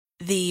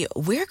The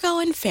We're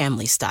Going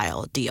Family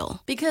Style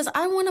deal. Because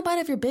I want a bite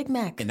of your Big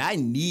Mac. And I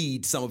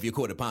need some of your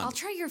Quarter Pounder. I'll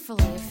try your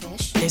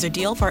Filet-O-Fish. There's a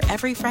deal for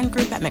every friend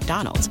group at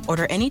McDonald's.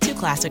 Order any two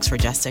classics for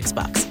just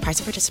 $6.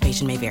 Price of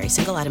participation may vary.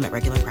 Single item at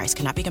regular price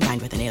cannot be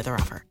combined with any other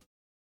offer.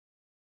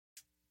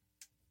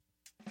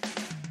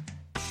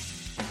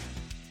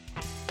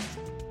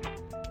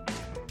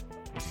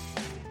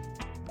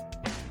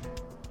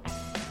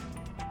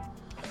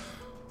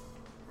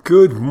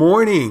 Good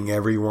morning,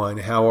 everyone.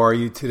 How are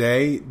you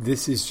today?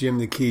 This is Jim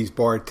the Keys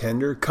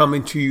bartender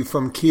coming to you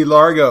from Key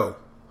Largo.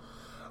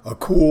 A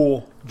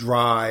cool,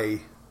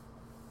 dry,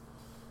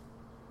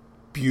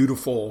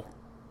 beautiful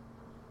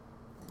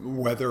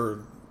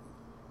weather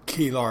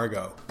Key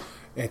Largo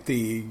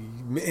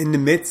in the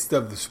midst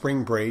of the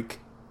spring break.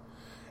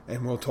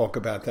 And we'll talk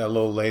about that a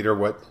little later,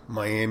 what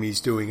Miami's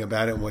doing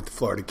about it and what the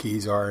Florida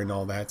Keys are and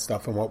all that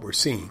stuff and what we're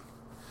seeing.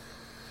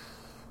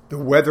 The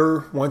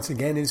weather, once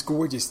again, is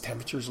gorgeous.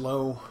 Temperature's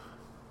low.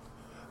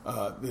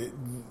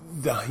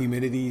 The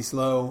humidity's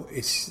low.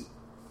 It's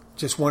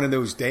just one of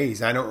those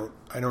days. I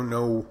don't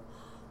know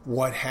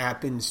what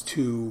happens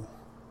to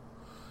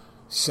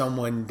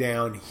someone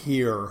down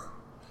here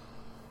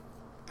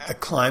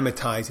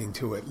acclimatizing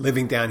to it,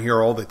 living down here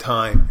all the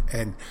time,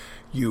 and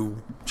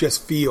you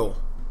just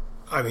feel.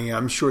 I mean,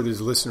 I'm sure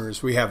there's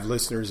listeners. We have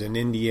listeners in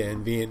India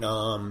and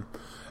Vietnam,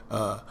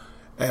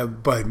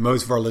 but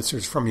most of our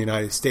listeners from the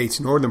United States,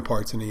 northern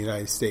parts of the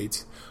United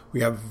States.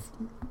 We have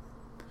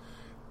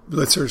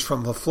listeners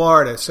from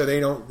Florida, so they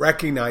don't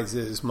recognize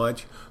it as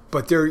much,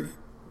 but they're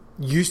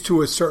used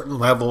to a certain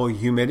level of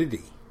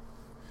humidity.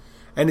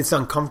 And it's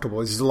uncomfortable.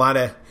 There's a lot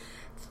of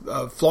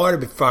Florida,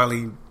 but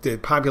finally the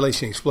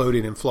population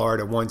exploded in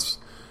Florida once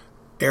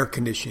air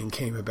conditioning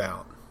came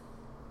about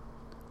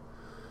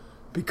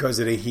because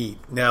of the heat.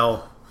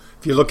 Now,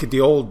 if you look at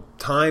the old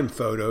time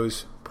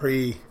photos,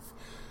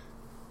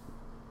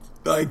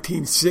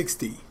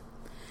 pre-1960,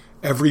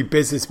 every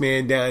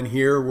businessman down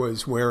here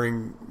was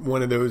wearing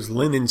one of those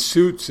linen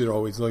suits that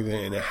always looked like,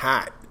 and a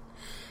hat.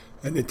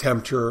 And the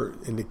temperature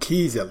in the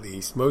Keys, at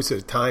least, most of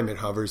the time it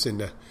hovers in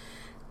the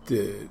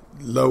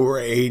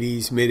lower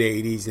 80s, mid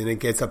 80s, and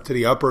it gets up to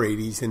the upper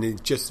 80s, and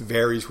it just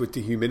varies with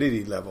the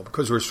humidity level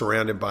because we're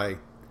surrounded by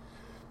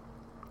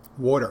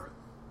water,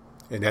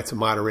 and that's a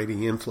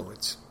moderating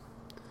influence.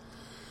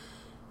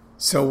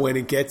 So when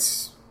it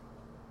gets,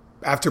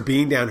 after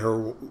being down here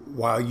a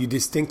while, you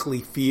distinctly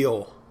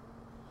feel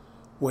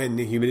when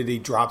the humidity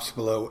drops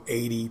below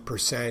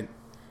 80%,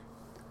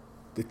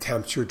 the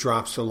temperature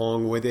drops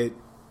along with it.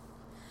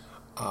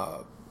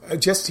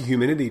 Just the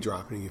humidity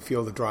dropping, you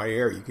feel the dry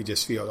air. You can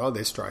just feel, oh,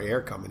 there's dry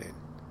air coming in.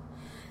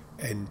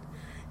 And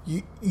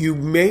you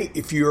may,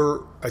 if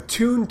you're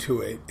attuned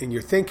to it and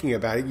you're thinking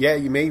about it, yeah,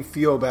 you may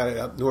feel about it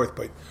up north,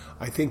 but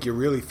I think you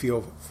really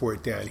feel for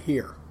it down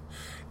here.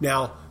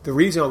 Now, the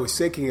reason I was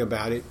thinking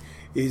about it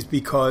is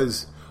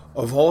because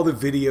of all the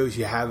videos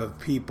you have of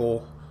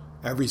people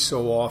every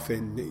so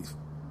often.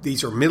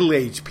 These are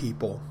middle-aged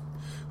people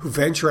who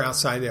venture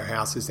outside their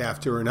houses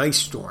after an ice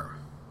storm.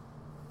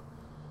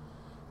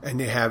 And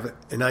they have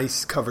an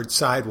ice-covered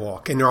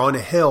sidewalk, and they're on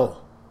a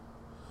hill.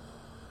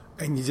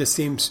 And you just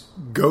see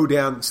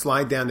them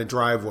slide down the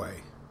driveway,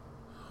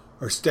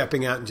 or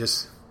stepping out and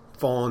just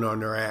falling on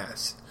their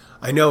ass.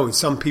 I know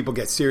some people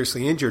get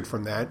seriously injured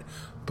from that,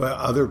 but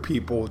other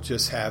people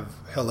just have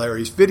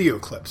hilarious video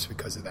clips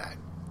because of that.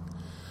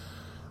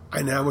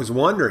 And I was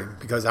wondering,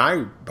 because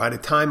by the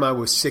time I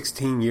was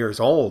 16 years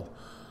old,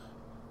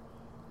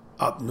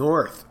 up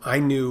north, I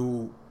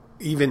knew,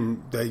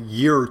 even the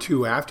year or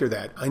two after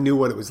that, I knew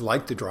what it was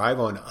like to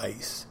drive on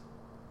ice,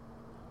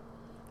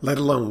 let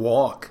alone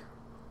walk.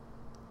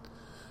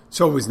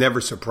 So I was never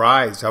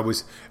surprised. It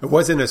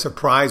wasn't a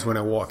surprise when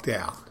I walked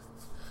out.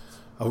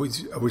 I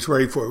was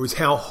ready for it. It was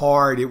how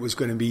hard it was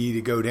going to be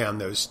to go down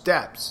those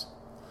steps.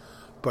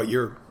 But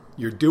you're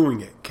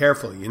doing it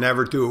carefully. You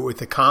never do it with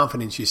the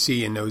confidence you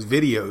see in those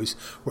videos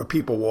where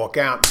people walk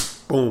out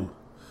and boom.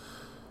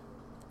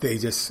 They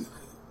just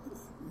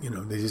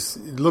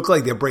look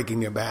like they're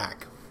breaking their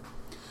back.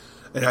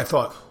 And I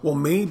thought, well,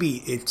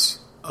 maybe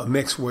it's a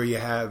mix where you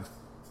have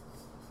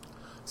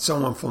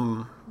someone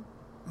from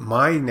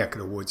my neck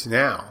of the woods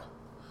now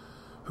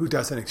who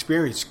doesn't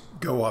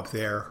go up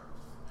there,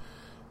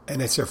 and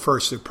it's their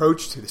first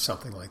approach to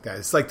something like that.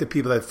 It's like the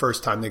people that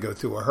first time they go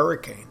through a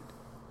hurricane.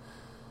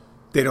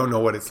 They don't know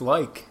what it's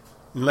like.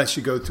 Unless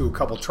you go through a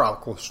couple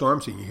tropical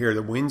storms and you hear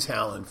the winds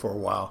howling for a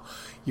while,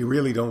 you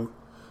really don't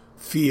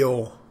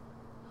feel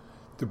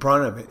the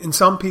brunt of it. And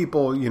some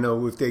people,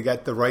 if they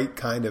got the right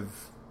kind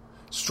of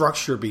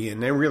structure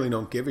they really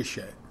don't give a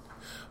shit.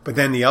 But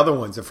then the other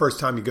ones, the first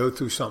time you go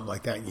through something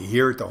like that and you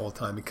hear it the whole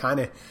time, it kind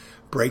of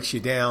breaks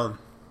you down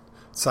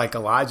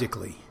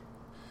psychologically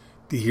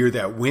to hear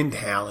that wind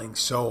howling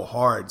so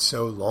hard,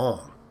 so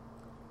long.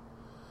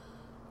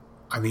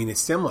 I mean,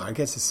 it's similar. I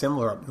guess it's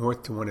similar up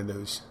north to one of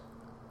those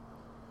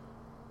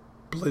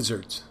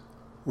blizzards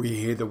where you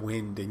hear the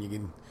wind and you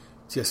can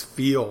just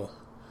feel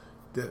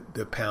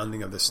the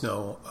pounding of the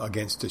snow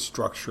against the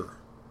structure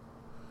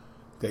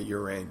that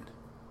you're in.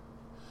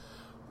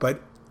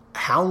 But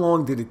how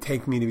long did it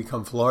take me to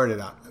become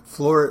fluoridized,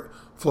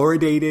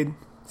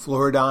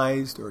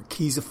 or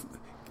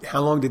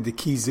how long did the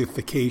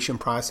keysification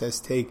process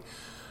take?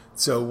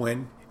 So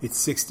when it's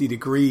 60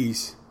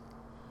 degrees,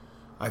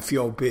 I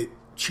feel a bit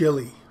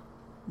chilly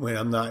when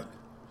I'm not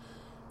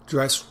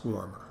dressed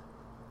warmer.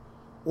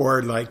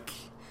 Or like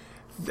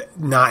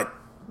not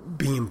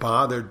being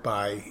bothered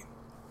by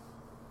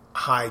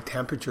high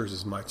temperatures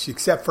as much,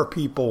 except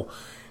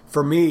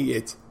for me,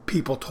 it's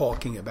people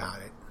talking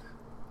about it.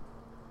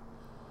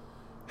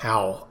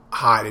 How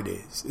hot it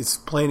is. It's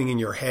planting in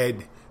your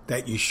head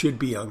that you should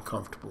be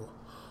uncomfortable.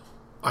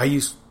 I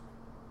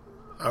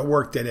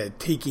worked at a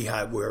tiki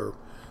hut where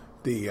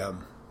the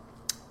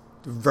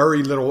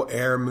very little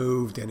air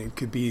moved, and it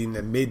could be in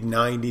the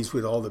mid-90s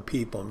with all the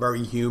people, and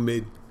very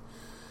humid.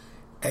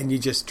 And you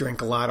just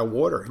drink a lot of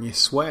water and you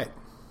sweat.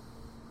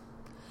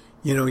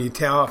 You know, you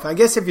tell off. I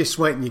guess if you're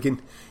sweating, you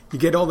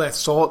get all that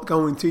salt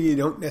going to you. You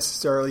don't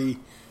necessarily,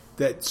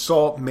 that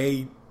salt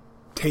may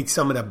take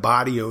some of the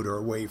body odor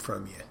away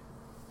from you.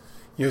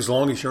 You know, as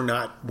long as you're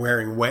not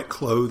wearing wet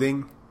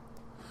clothing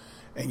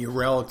and you're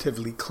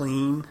relatively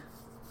clean,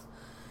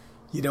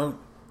 you don't,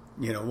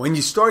 when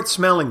you start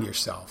smelling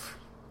yourself,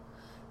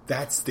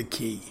 that's the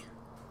key.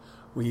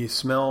 When you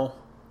smell,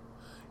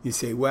 you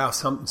say, wow,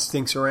 something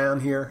stinks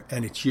around here,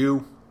 and it's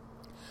you.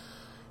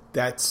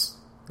 That's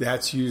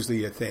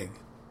usually a thing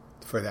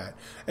for that.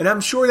 And I'm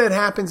sure that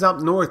happens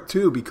up north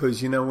too,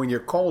 because, when you're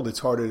cold, it's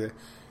harder to,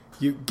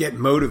 you get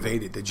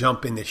motivated to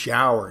jump in the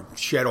shower and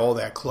shed all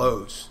that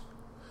clothes.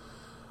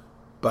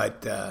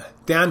 But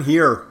down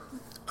here,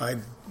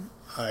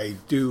 I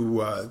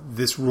do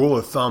this rule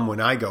of thumb when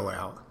I go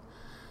out.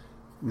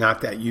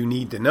 Not that you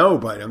need to know,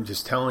 but I'm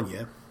just telling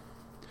you.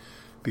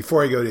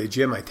 Before I go to the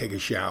gym, I take a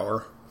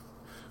shower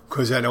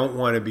because I don't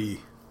want to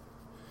be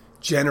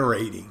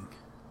generating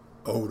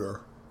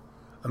odor.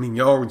 I mean,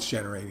 you're always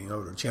generating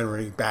odor,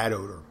 generating bad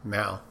odor,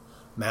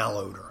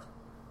 malodor,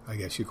 I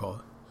guess you call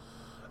it.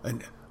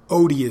 An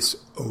odious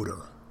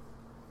odor.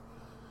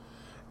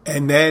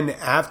 And then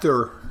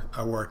after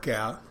I work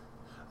out,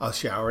 I'll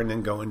shower and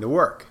then go into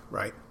work,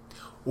 right?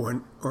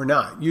 Or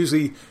not.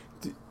 Usually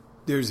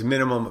there's a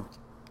minimum of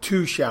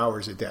 2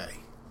 showers a day,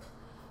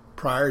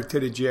 prior to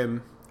the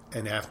gym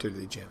and after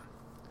the gym.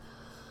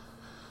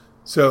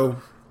 So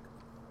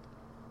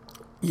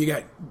you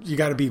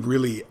got to be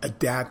really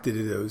adapted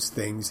to those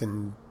things,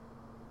 and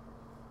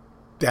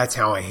that's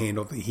how I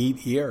handle the heat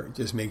here.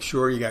 Just make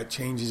sure you got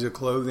changes of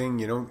clothing.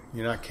 You're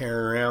not carrying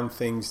around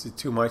things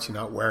too much. You're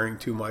not wearing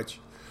too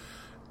much.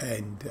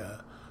 And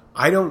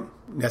I don't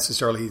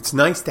necessarily. It's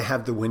nice to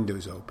have the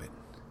windows open.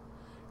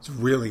 It's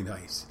really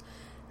nice.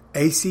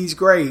 AC's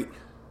great,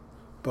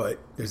 but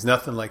there's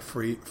nothing like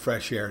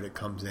fresh air that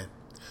comes in.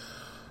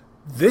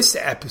 This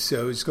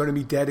episode is going to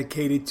be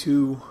dedicated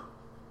to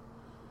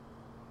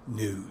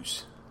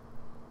news.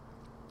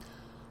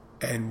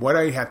 And what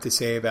I have to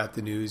say about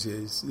the news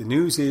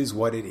is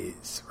what it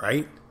is,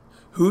 right?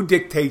 Who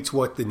dictates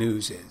what the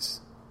news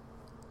is?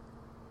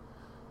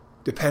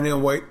 Depending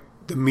on what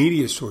the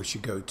media source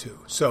you go to.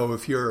 So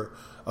if you're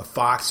a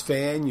Fox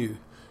fan, you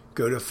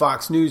go to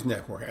Fox News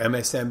Network,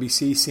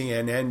 MSNBC,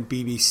 CNN,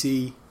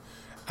 BBC,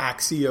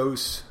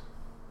 Axios,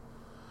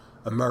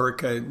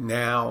 America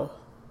Now,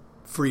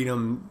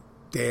 Freedom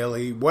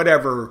Daily,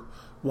 whatever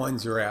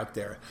ones are out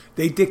there.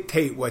 They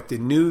dictate what the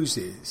news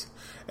is.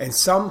 And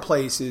some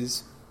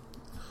places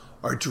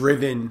are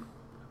driven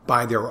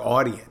by their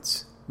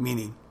audience,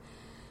 meaning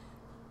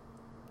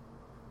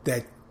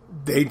that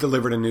they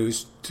deliver the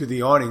news to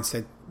the audience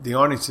that the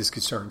audience is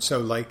concerned. So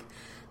like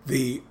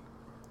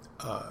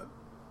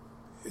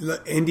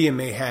India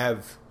may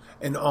have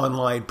an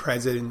online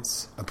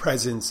presence,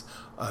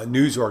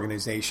 news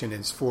organization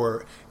is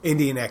for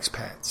Indian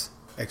expats,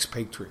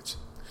 expatriates.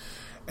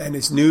 And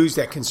it's news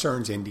that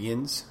concerns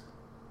Indians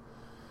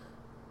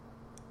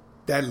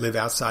that live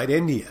outside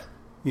India.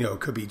 It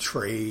could be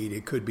trade,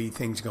 it could be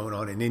things going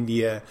on in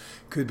India,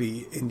 it could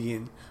be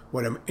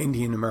what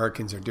Indian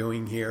Americans are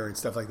doing here and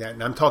stuff like that.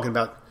 And I'm talking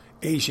about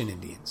Asian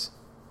Indians,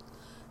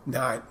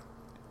 not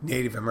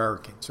Native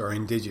Americans or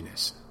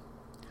indigenous.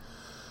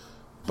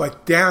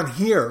 But down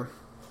here,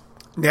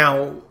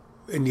 now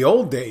in the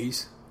old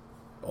days,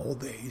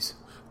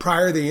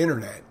 prior to the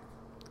internet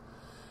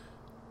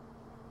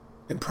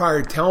and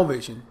prior to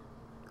television,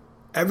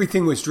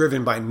 everything was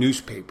driven by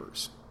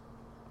newspapers.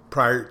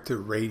 Prior to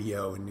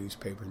radio and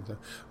newspapers and stuff.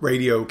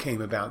 Radio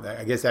came about,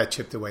 I guess that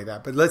chipped away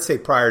that. But let's say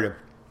prior to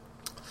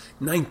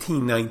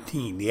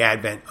 1919, the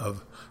advent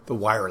of the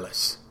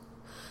wireless,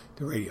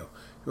 the radio,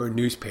 there were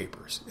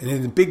newspapers. And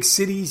in the big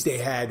cities, they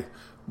had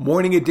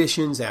morning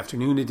editions,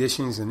 afternoon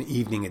editions, and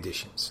evening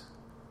editions.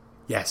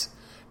 Yes,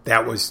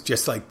 that was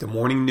just like the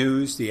morning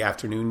news, the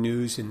afternoon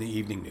news, and the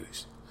evening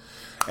news.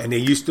 And they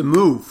used to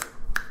move.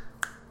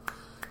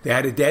 They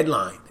had a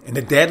deadline. And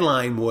the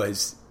deadline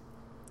was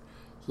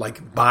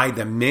like by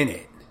the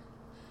minute,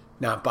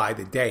 not by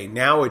the day.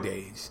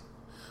 Nowadays,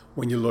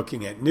 when you're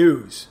looking at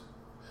news,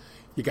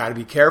 you got to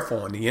be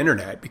careful on the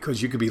internet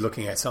because you could be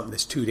looking at something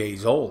that's 2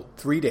 days old,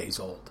 3 days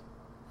old.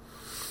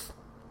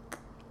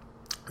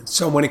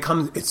 So when it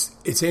comes,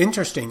 it's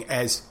interesting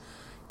as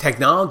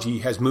technology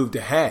has moved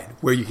ahead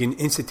where you can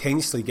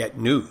instantaneously get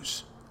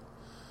news.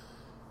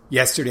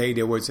 Yesterday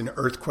there was an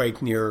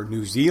earthquake near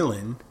New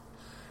Zealand,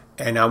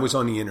 and I was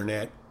on the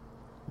internet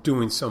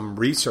doing some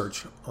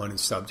research on the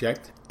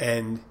subject,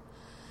 and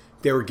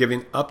they were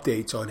giving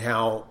updates on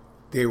how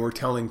they were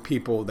telling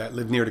people that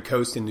live near the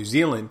coast in New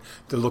Zealand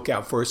to look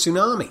out for a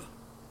tsunami.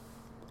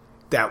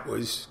 That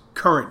was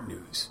current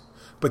news.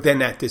 But then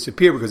that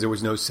disappeared because there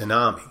was no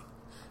tsunami.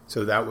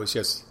 So that was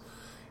just,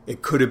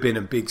 it could have been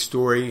a big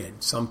story,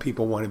 and some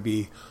people want to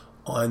be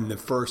on the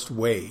first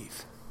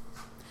wave.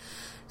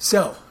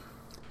 So,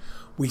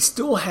 we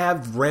still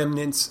have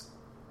remnants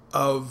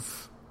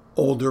of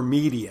older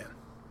media.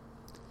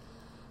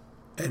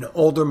 And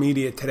older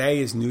media today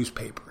is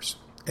newspapers.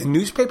 And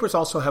newspapers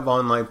also have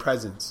online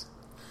presence.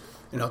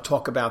 And I'll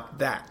talk about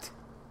that.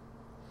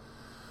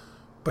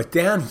 But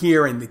down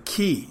here in the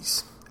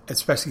Keys,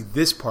 especially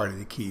this part of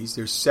the Keys,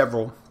 there's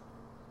several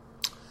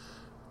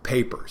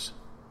papers.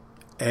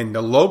 And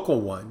the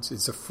local ones,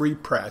 it's a Free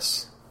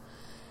Press.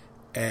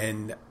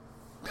 And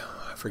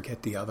I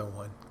forget the other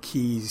one.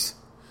 Key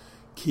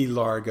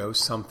Largo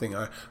something.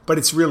 But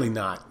it's really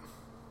not.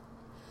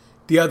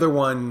 The other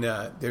one,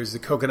 there's the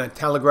Coconut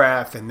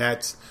Telegraph, and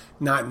that's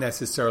not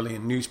necessarily a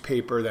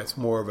newspaper. That's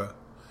more of a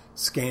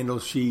scandal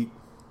sheet,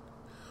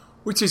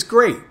 which is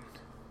great.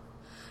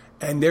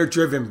 And they're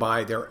driven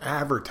by their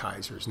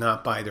advertisers,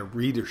 not by their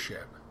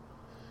readership.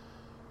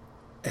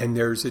 And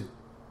there's a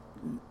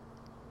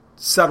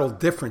subtle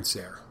difference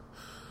there.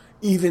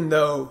 Even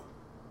though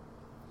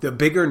the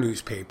bigger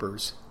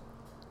newspapers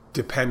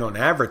depend on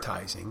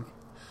advertising,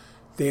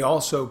 they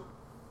also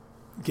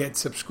get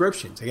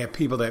subscriptions. They get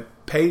people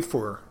that pay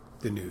for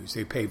the news.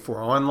 They pay for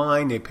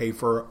online. They pay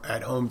for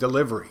at-home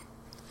delivery.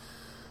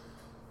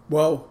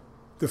 Well,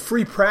 the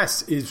Free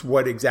Press is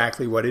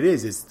exactly what it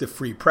is. It's the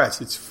Free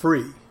Press. It's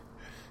free.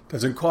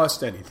 Doesn't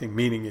cost anything,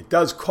 meaning it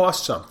does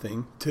cost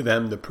something to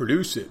them to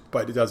produce it,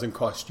 but it doesn't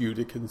cost you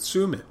to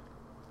consume it.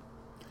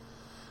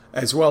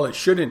 As well, it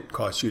shouldn't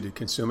cost you to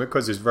consume it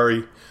because there's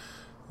very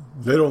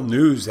little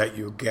news that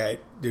you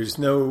get.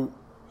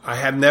 I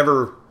have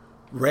never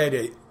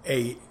read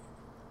a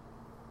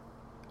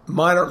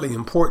moderately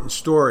important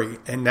story,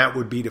 and that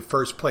would be the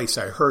first place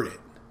I heard it.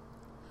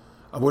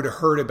 I would have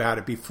heard about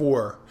it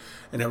before,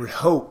 and I would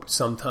hope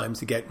sometimes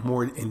to get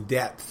more in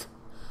depth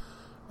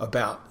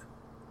about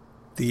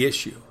the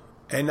issue.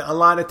 And a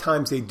lot of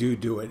times they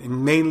do it,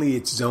 and mainly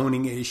it's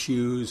zoning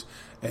issues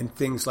and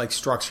things like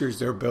structures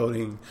they're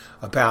building,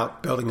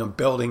 about building a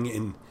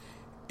building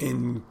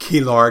in Key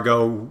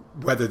Largo,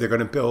 whether they're going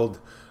to build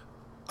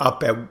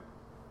up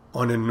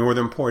on the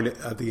northern point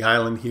of the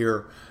island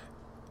here,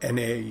 and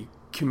a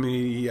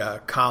community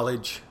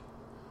college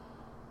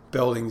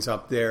buildings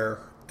up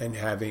there, and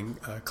having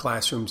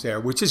classrooms there,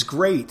 which is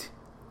great.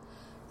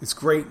 It's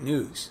great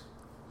news.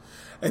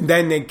 And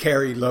then they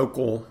carry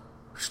local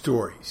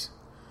stories.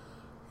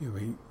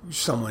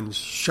 Someone's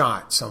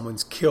shot,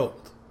 someone's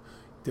killed.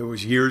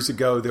 Years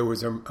ago, there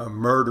was a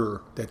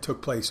murder that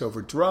took place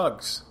over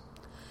drugs.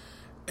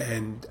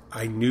 And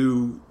I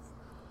didn't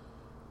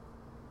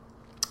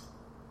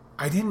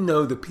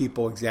know the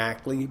people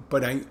exactly,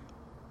 but I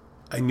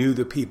knew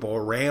the people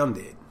around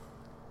it,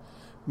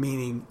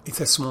 meaning it's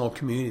a small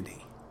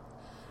community.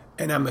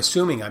 And I'm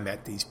assuming I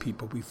met these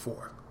people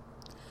before.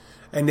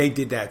 And they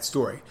did that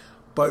story.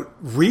 But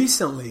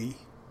recently,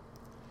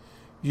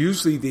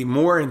 usually the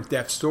more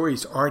in-depth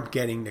stories aren't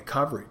getting the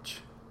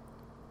coverage.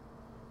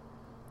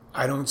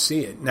 I don't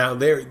see it. Now,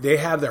 they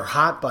have their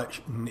hot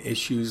button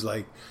issues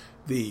like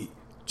the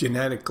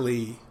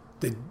genetically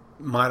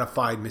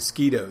modified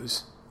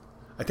mosquitoes.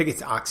 I think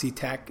it's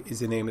Oxitec is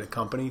the name of the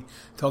company,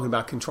 talking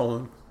about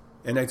controlling.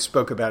 And I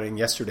spoke about it in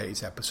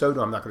yesterday's episode.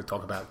 I'm not going to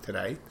talk about it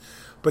today.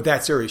 But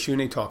that's their issue,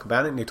 and they talk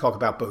about it, and they talk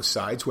about both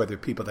sides, whether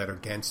people that are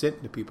against it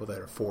and the people that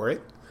are for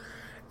it.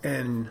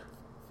 And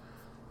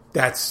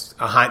that's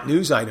a hot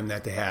news item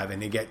that they have,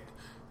 and they get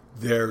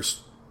their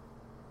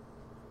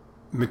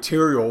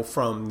material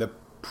from the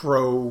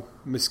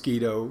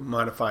pro-mosquito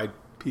modified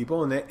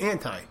people and the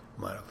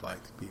anti-modified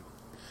people.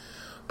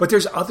 But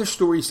there's other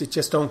stories that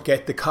just don't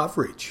get the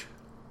coverage.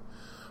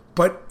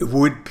 But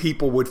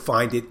people would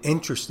find it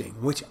interesting,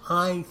 which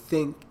I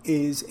think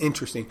is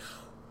interesting,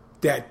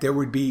 that there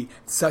would be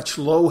such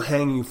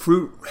low-hanging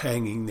fruit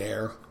hanging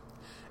there,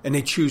 and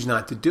they choose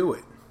not to do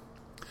it.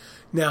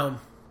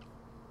 Now,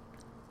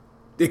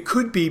 it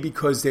could be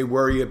because they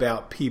worry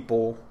about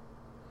people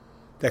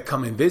that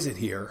come and visit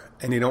here,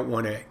 and they don't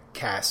want to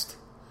cast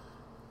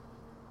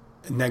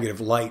a negative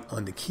light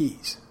on the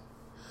Keys.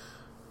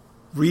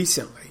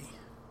 Recently,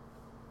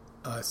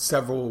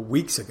 several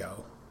weeks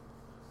ago,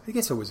 I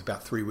guess it was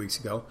about 3 weeks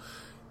ago,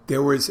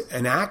 there was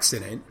an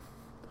accident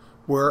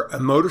where a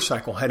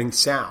motorcycle heading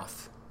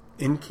south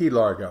in Key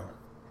Largo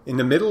in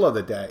the middle of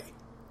the day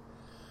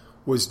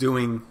was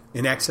doing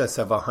in excess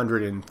of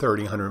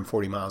 130,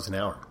 140 miles an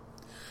hour.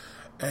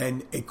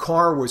 And a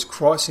car was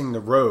crossing the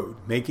road,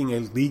 making a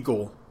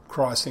legal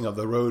crossing of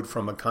the road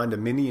from a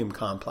condominium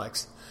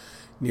complex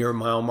near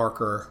mile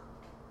marker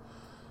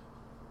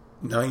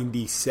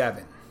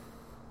 97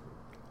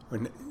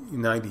 or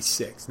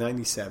 96,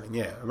 97,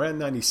 yeah, around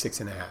 96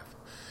 and a half.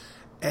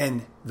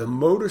 And the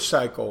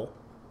motorcycle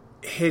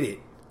hit it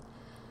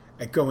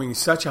at going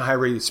such a high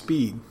rate of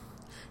speed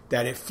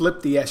that it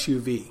flipped the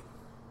SUV.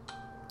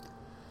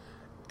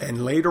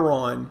 And later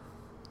on,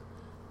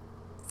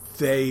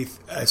 they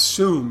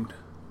assumed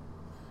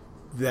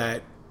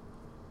that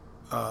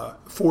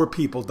 4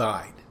 people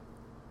died,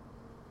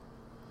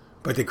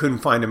 but they couldn't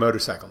find a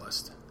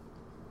motorcyclist.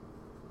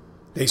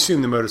 They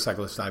assumed the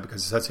motorcyclist died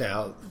because of such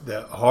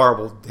the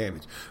horrible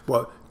damage.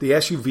 Well, the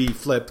SUV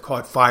flipped,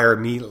 caught fire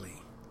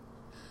immediately,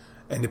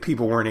 and the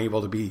people weren't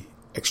able to be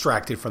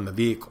extracted from the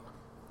vehicle.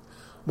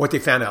 What they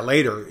found out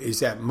later is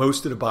that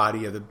most of the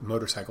body of the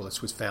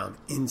motorcyclist was found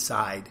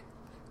inside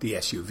the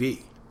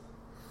SUV.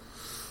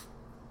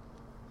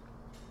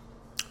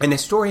 And the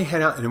story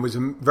had out, and it was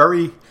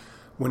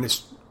when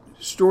the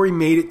story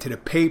made it to the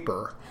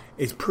paper,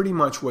 it pretty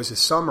much was a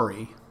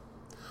summary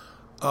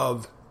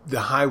of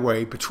the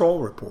highway patrol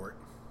report.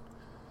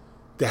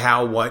 The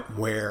how, what,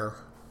 where,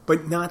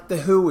 but not the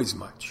who as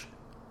much.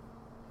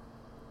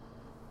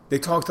 They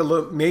talked a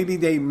little, maybe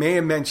they may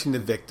have mentioned the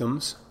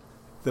victims,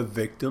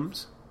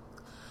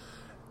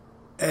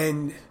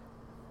 and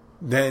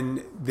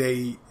then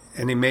they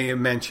may have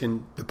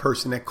mentioned the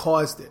person that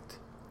caused it.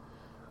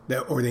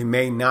 Or they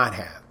may not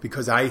have,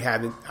 because I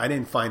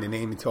didn't find a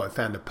name until I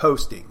found a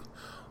posting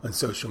on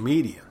social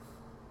media.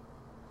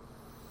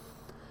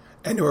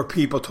 And there were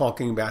people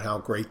talking about how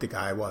great the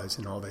guy was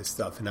and all this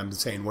stuff. And I'm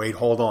saying, wait,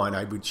 hold on.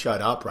 I would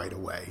shut up right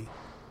away.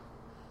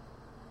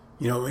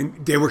 You know,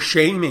 and they were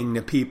shaming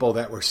the people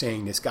that were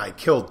saying this guy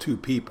killed 2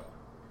 people.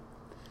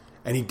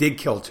 And he did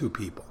kill 2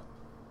 people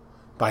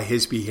by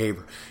his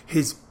behavior.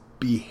 His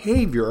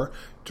behavior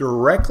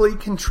directly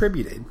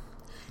contributed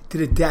to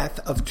the death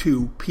of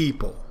 2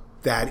 people.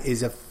 That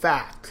is a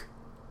fact.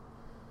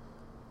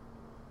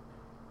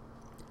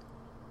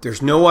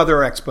 There's no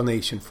other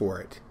explanation for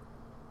it.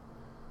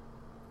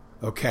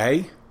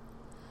 Okay?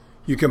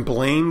 You can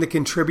blame the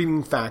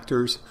contributing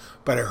factors,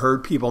 but I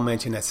heard people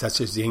mention that's such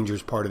a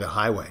dangerous part of the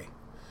highway.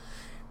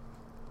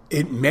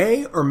 It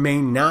may or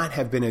may not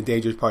have been a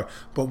dangerous part,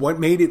 but what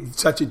made it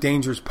such a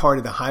dangerous part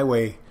of the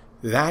highway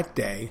that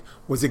day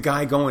was a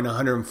guy going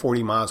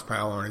 140 miles per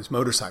hour on his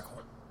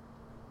motorcycle.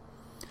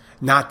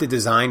 Not the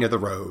design of the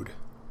road.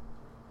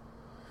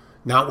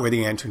 Not where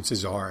the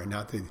entrances are.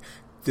 Not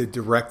the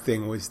direct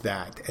thing was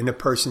that. And the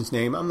person's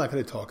name, I'm not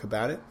going to talk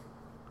about it.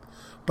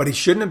 But he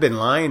shouldn't have been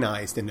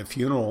lionized in the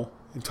funeral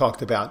and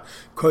talked about.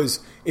 Because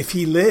if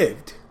he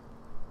had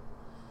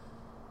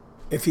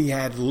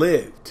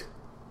lived,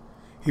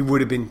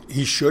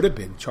 he should have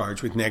been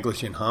charged with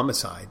negligent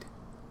homicide.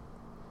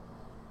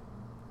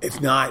 If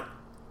not,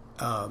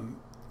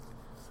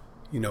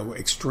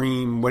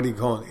 extreme, what do you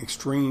call it?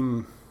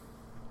 Extreme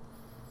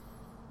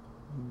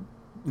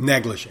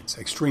negligence.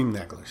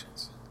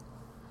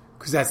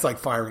 Because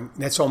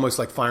that's almost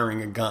like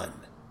firing a gun.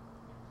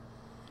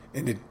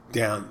 And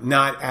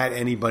not at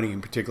anybody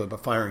in particular,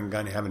 but firing a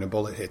gun and having a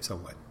bullet hit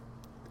someone.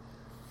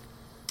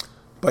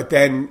 But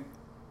then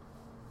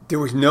there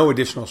was no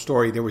additional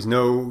story. There was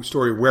no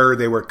story where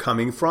they were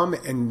coming from,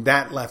 and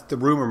that left the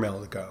rumor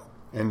mill to go.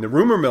 And the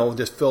rumor mill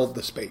just filled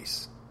the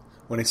space.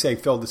 When I say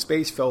filled the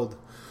space, filled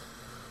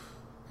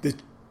the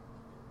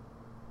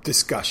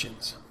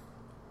discussions.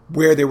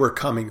 Where they were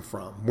coming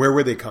from. Where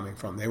were they coming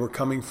from? They were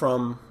coming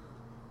from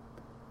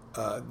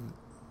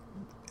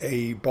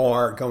a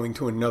bar going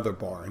to another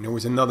bar, and there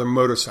was another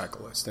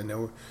motorcyclist,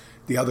 and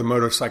the other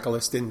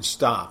motorcyclist didn't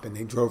stop, and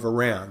they drove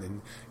around,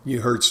 and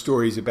you heard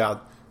stories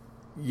about,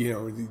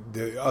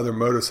 the other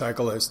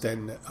motorcyclist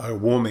and a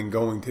woman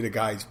going to the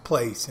guy's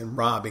place and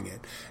robbing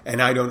it.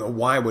 And I don't know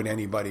why would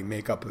anybody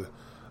make up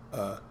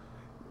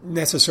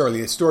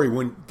necessarily a story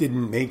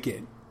didn't make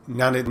it.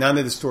 None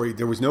of the story.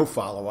 There was no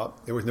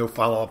follow-up. There was no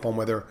follow-up on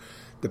whether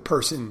the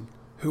person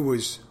who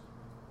was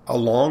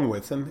along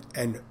with him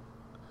and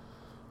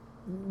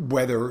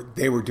whether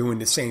they were doing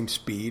the same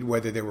speed,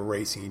 whether they were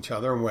racing each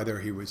other, and whether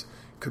he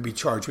could be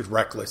charged with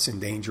reckless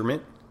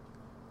endangerment.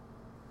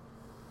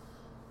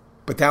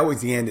 But that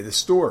was the end of the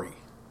story.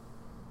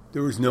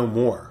 There was no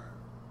more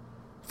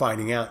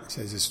finding out. It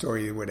says the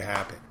story would have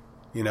happened.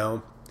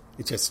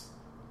 It just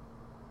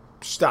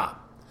stopped.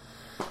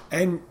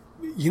 And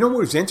you know what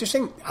was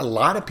interesting? A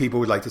lot of people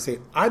would like to say,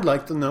 I'd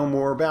like to know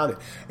more about it.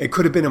 It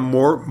could have been a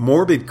more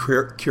morbid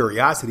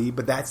curiosity,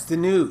 but that's the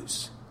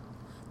news.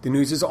 The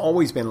news has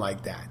always been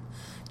like that.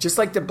 Just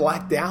like the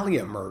Black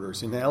Dahlia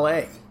murders in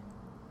L.A.,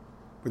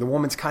 where the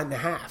woman's cut in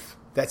half.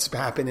 That's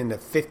happened in the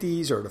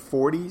 50s or the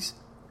 40s.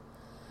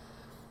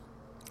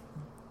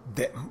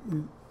 That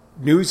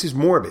news is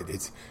morbid.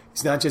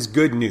 It's not just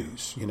good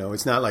news.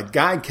 It's not like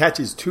guy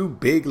catches 2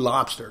 big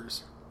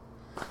lobsters,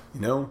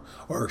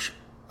 or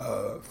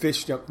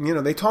fish jump.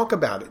 They talk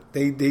about it.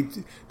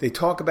 They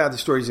talk about the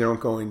stories. They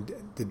don't go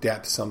into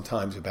depth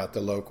sometimes about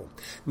the local.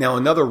 Now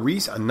another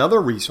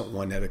recent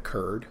one that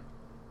occurred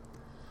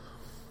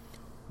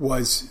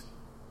was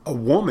a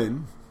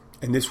woman,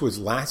 and this was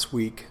last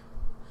week,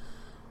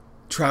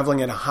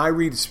 traveling at a high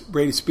rate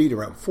of speed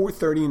around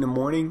 4:30 in the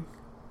morning,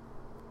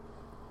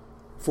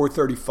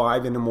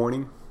 4:35 in the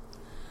morning,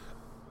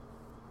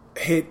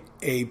 hit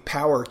a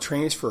power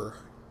transfer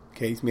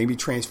case, maybe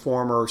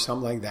transformer or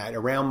something like that,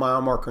 around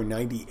mile marker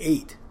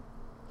 98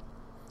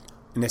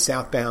 in the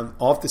southbound,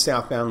 off the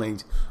southbound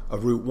lanes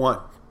of Route 1.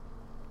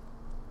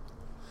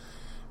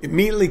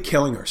 Immediately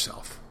killing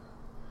herself.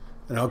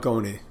 And I'll go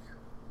into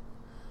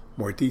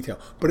more detail.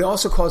 But it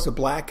also caused a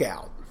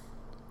blackout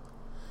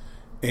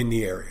in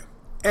the area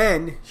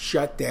and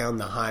shut down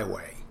the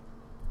highway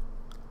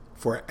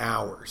for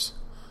hours.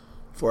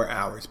 For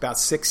hours. About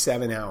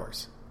 6-7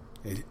 hours.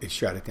 It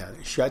shut it down.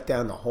 It shut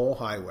down the whole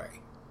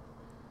highway.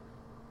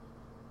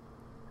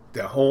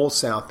 The whole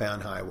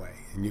southbound highway.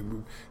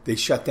 And they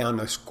shut down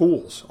the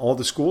schools. All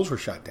the schools were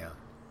shut down.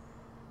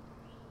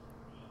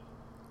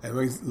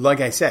 And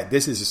like I said,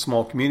 this is a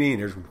small community,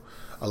 and there's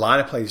a lot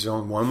of places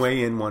on one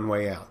way in, one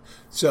way out.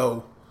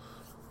 So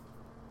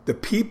the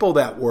people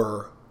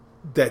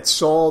that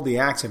saw the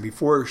accident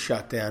before it was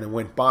shut down and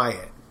went by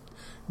it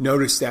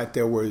noticed that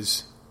there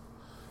was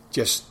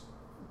just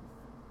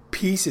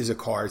pieces of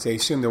cars. They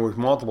assumed there was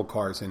multiple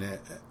cars in the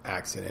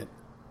accident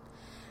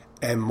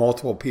and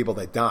multiple people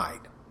that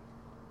died.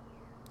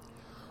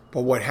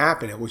 But what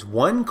happened, it was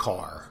one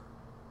car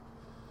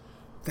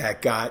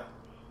that got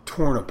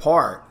torn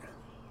apart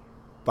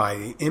by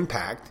the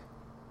impact,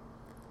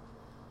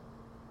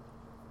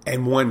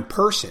 and one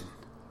person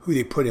who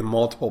they put in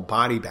multiple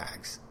body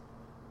bags.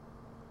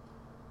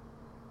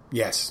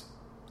 Yes,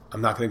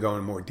 I'm not going to go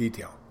into more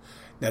detail.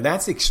 Now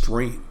that's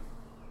extreme.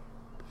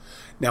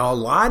 Now a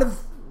lot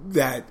of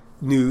that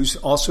news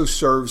also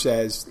serves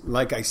as,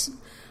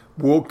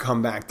 we'll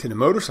come back to the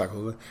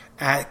motorcycle,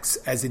 acts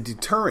as a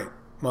deterrent.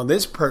 Well,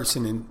 this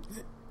person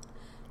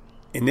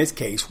in this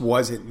case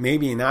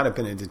maybe not have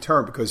been a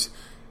deterrent, because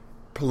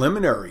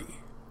preliminary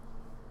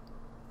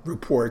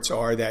reports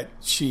are that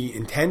she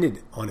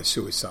intended on a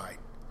suicide,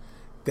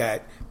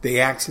 that the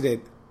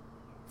accident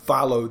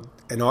followed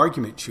an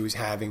argument she was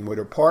having with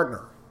her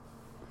partner,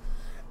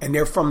 and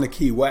they're from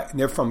Key West,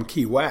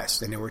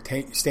 and they were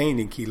staying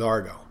in Key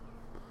Largo.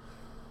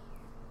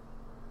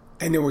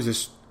 And there was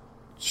a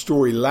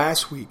story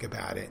last week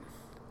about it.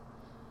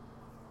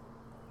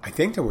 I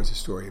think there was a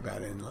story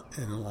about it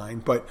in the line,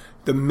 but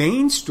the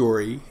main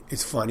story,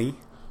 is funny,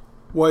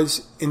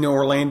 was in the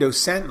Orlando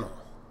Sentinel.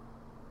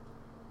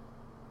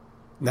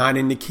 Not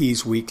in the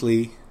Keys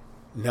Weekly,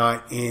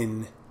 not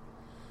in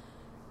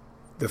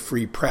the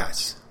Free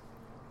Press.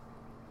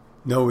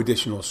 No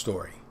additional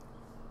story.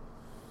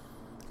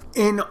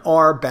 In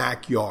our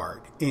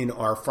backyard, in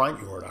our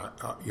front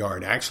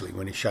yard actually,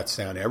 when it shuts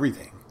down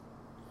everything.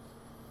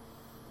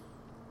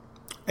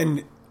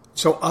 And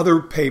so other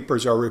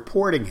papers are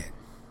reporting it.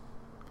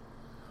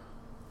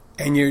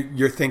 And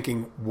you're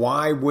thinking,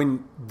 why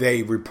wouldn't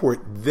they report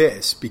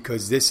this?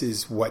 Because this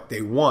is what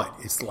they want.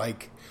 It's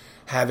like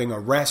having a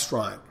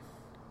restaurant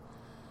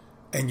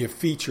and you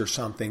feature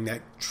something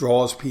that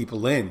draws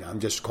people in. I'm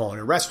just calling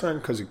it a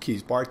restaurant because of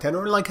Keys bartender,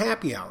 or like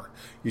happy hour.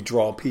 You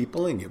draw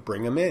people in, you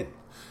bring them in.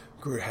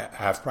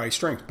 Half price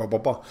drinks, blah, blah,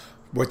 blah.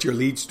 What your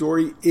lead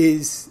story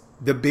is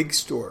the big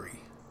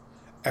story.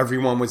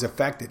 Everyone was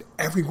affected.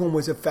 Everyone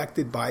was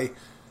affected by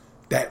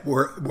that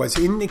was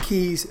in the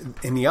Keys,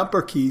 in the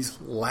Upper Keys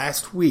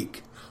last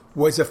week,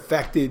 was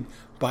affected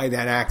by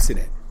that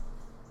accident.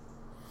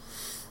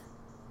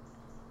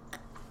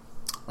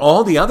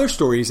 All the other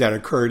stories that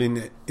occurred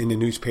in the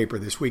newspaper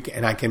this week,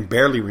 and I can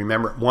barely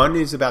remember. One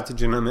is about the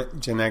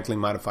genetically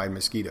modified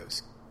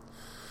mosquitoes.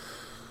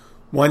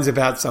 One's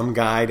about some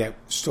guy that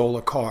stole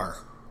a car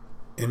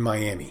in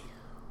Miami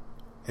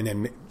and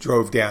then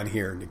drove down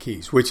here in the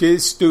Keys, which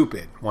is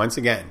stupid. Once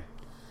again,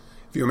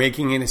 if you're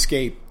making an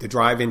escape to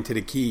drive into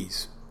the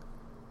Keys,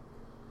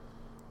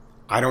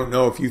 I don't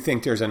know if you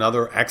think there's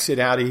another exit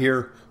out of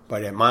here,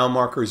 but at mile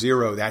marker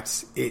 0,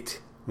 that's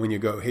it. When you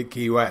go hit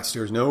Key West,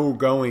 there's no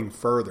going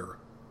further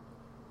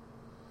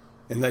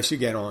unless you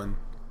get on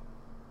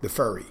the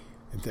ferry.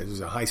 If there's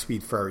a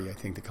high-speed ferry, I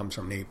think, that comes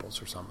from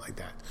Naples or something like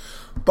that.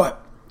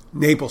 But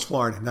Naples,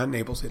 Florida, not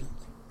Naples, Italy.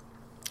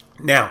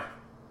 Now,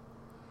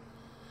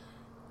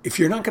 if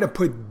you're not going to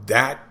put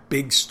that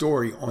big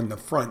story on the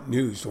front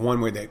news, the one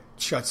where that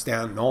shuts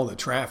down all the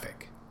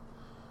traffic,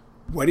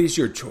 what is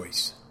your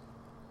choice?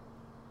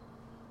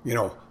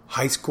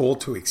 High school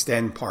to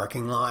extend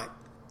parking lot?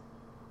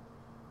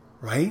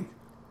 Right?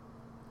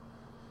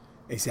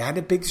 Is that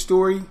a big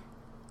story?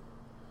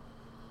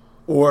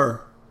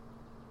 Or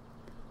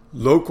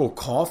local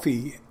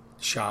coffee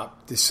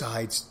shop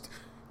decides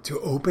to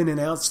open an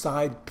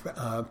outside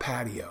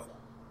patio.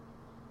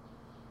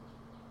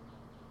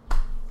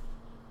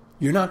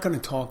 You're not going to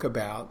talk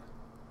about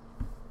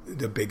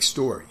the big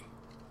story.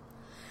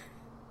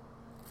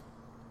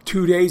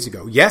 2 days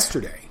ago,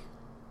 yesterday,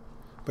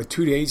 but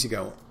 2 days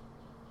ago,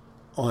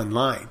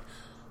 online,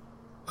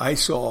 I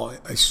saw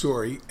a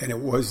story, and it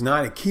was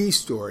not a Keys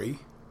story.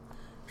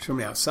 It's from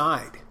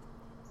outside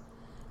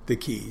the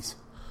Keys.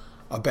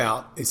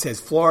 It says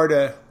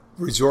Florida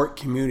resort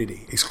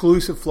community,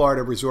 exclusive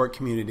Florida resort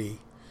community,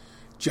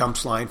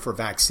 jumps line for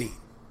vaccine.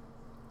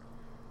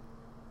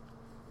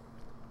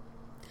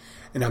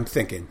 And I'm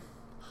thinking,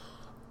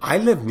 I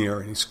live near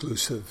an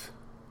exclusive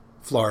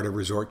Florida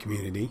resort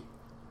community.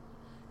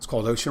 It's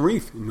called Ocean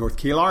Reef in North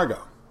Key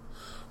Largo.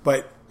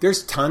 But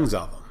there's tons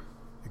of them.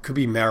 It could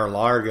be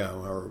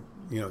Mar-a-Lago or,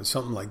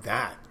 something like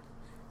that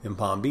in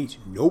Palm Beach.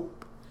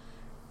 Nope.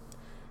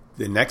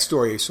 The next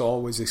story I saw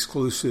was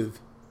exclusive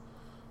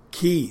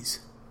Keys,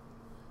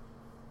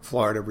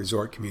 Florida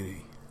resort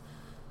community.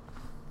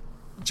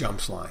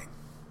 Jumps line.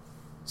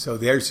 So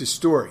there's the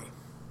story.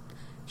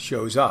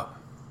 Shows up.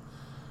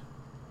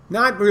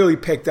 Not really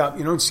picked up.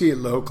 You don't see it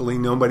locally.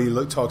 Nobody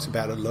talks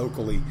about it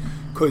locally.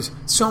 Because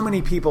so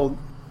many people,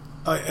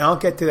 and I'll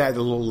get to that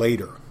a little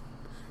later,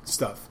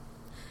 stuff,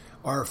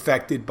 are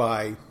affected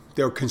by,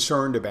 they're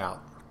concerned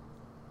about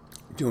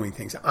doing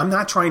things. I'm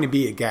not trying to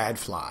be a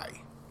gadfly.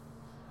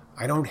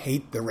 I don't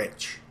hate the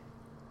rich.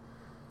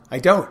 I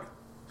don't.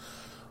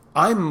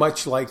 I'm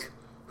much like,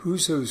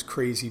 who's those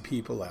crazy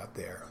people out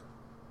there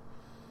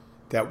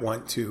that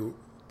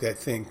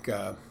think,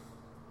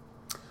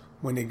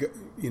 when they go,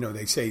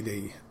 they say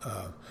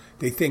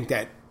they think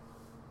that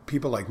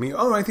people like me,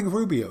 I think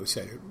Rubio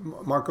said it,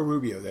 Marco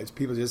Rubio, that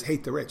people just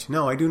hate the rich.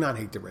 No, I do not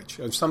hate the rich.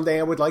 Someday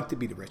I would like to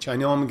be the rich. I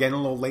know I'm getting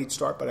a little late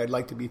start, but I'd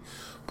like to be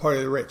part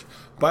of the rich.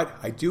 But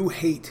I do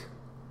hate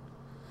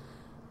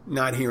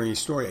not hearing a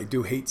story. I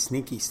do hate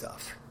sneaky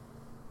stuff.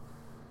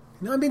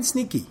 I've been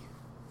sneaky.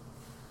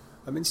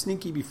 I've been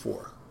sneaky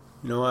before.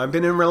 I've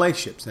been in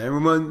relationships. And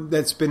everyone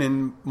that's been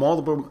in more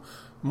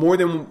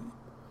than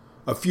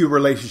a few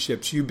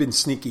relationships, you've been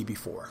sneaky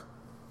before.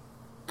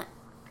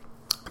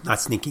 Not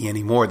sneaky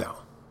anymore, though.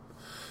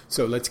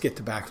 So let's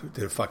get back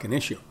to the fucking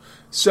issue.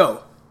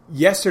 So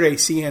yesterday,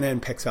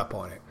 CNN picks up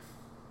on it.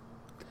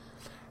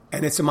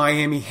 And it's a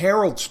Miami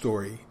Herald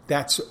story.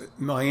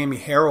 Miami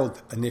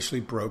Herald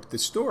initially broke the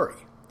story.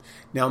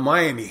 Now,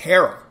 Miami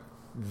Herald,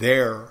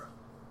 they're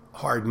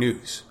hard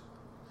news.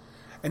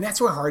 And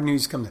that's where hard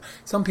news comes.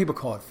 Some people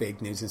call it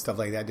fake news and stuff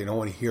like that. They don't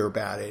want to hear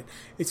about it.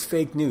 It's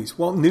fake news.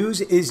 Well, news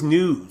is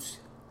news.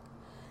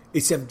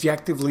 It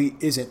objectively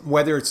isn't,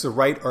 whether it's the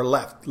right or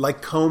left.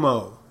 Like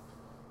Cuomo,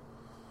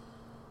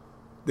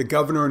 the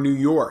governor of New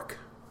York,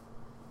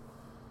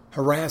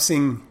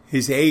 harassing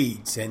his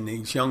aides and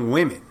these young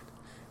women.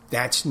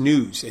 That's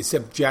news. It's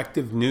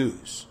objective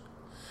news.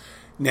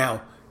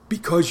 Now,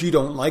 because you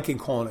don't like it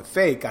calling it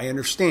fake, I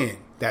understand.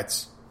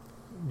 That's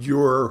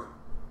your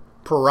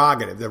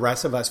prerogative. The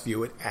rest of us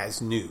view it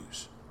as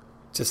news.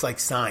 Just like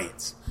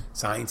science.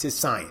 Science is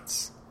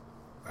science.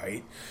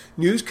 Right?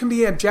 News can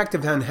be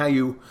objective on how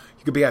you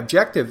can be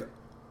objective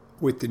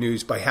with the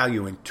news by how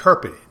you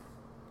interpret it.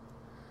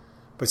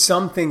 But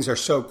some things are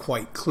so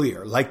quite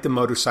clear, like the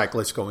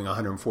motorcyclist going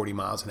 140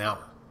 miles an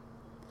hour.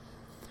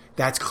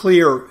 That's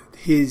clear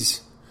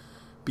his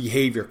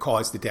behavior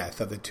caused the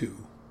death of the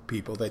two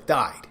people that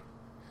died.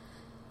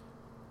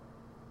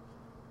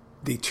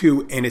 The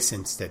two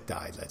innocents that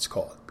died, let's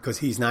call it, because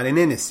he's not an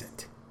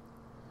innocent.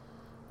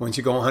 Once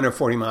you go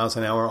 140 miles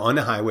an hour on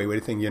the highway with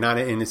a thing, you're not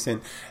an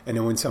innocent. And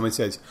then when someone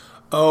says,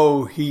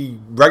 he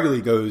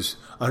regularly goes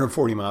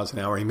 140 miles an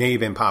hour, he may have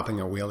been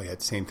popping a wheelie at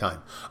the same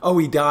time.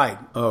 He died.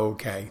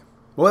 Okay.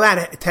 Well,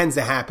 that tends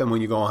to happen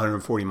when you go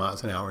 140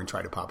 miles an hour and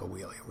try to pop a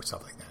wheelie or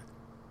stuff like that.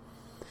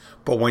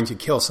 But once you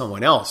kill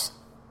someone else,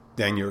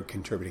 then you're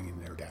contributing in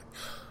their death.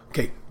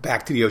 Okay,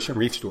 back to the Ocean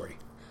Reef story.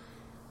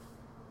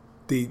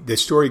 The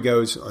story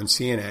goes on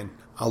CNN.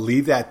 I'll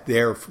leave that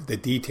there, for the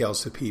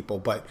details to people,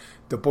 but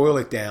to boil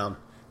it down,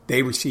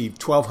 they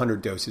received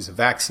 1,200 doses of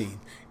vaccine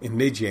in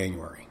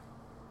mid-January,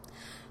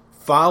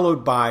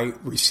 followed by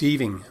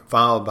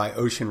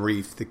Ocean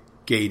Reef, the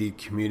gated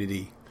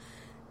community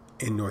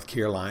in North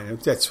Carolina.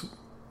 That's,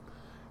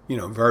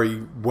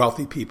 very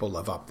wealthy people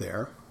live up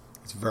there.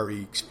 It's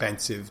very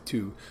expensive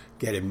to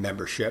get a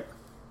membership.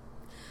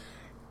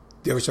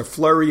 There was a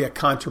flurry of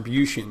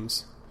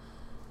contributions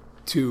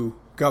to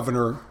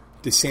Governor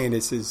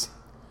DeSantis'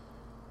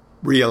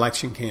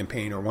 re-election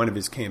campaign, or one of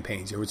his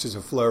campaigns. There was just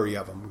a flurry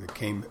of them that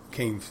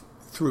came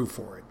through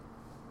for it.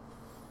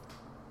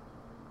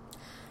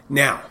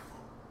 Now,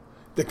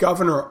 the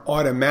governor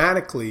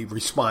automatically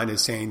responded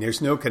saying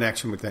there's no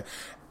connection with that.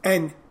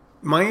 And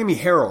Miami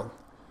Herald,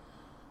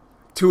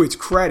 to its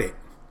credit,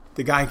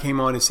 the guy came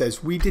on and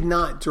says, we did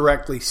not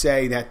directly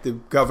say that the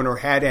governor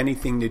had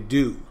anything to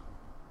do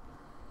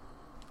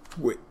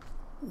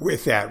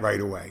with that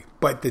right away.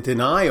 But the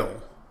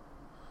denial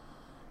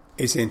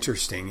is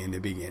interesting in the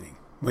beginning,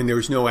 when there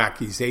was no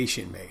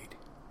accusation made.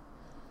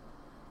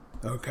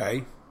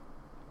 Okay?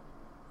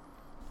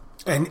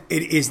 And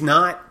it is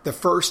not the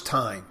first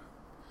time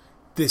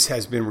this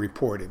has been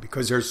reported,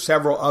 because there's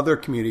several other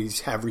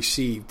communities have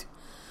received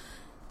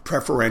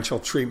preferential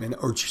treatment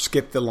or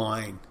skipped the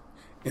line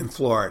in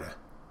Florida.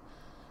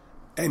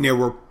 And there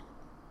were,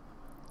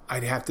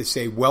 I'd have to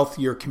say,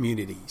 wealthier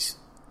communities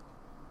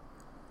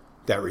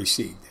that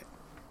received it.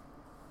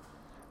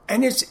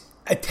 And it's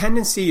a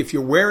tendency, if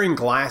you're wearing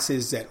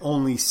glasses that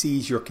only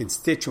sees your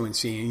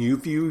constituency and you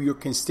view your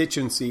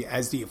constituency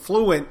as the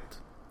affluent,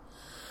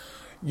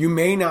 you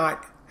may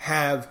not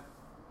have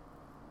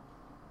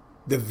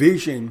the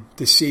vision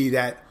to see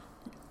that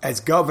as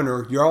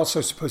governor, you're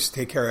also supposed to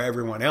take care of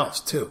everyone else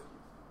too.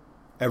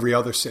 Every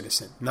other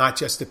citizen, not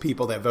just the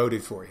people that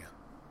voted for you.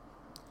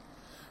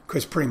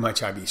 Because pretty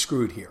much I'd be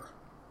screwed here.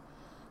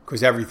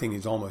 Because everything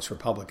is almost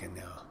Republican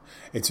now.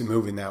 It's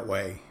moving that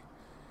way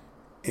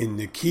in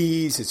the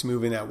Keys. It's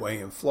moving that way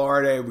in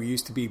Florida. We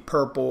used to be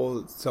purple.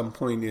 At some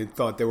point they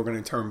thought they were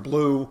going to turn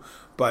blue.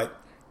 But,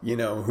 you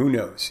know, who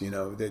knows? You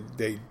know, the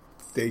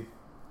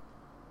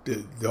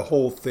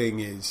whole thing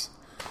is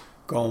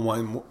going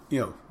one, you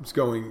know, it's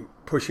going,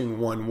 pushing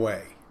one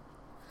way.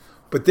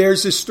 But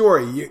there's the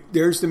story.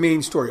 There's the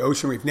main story,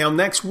 Ocean Reef. Now,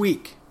 next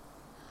week,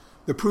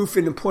 the proof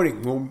in the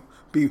pudding will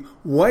be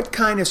what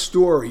kind of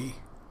story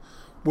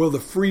will the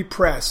Free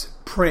Press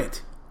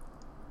print?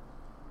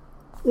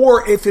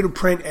 Or if it'll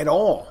print at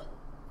all,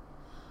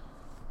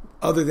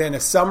 other than a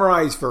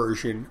summarized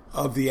version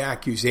of the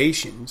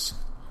accusations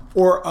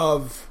or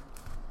of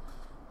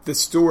the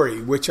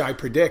story, which I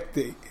predict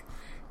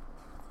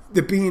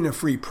the being a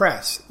free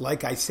press,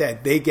 like I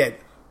said, they get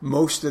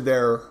most of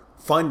their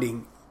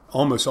funding,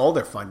 almost all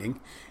their funding,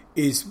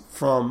 is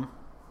from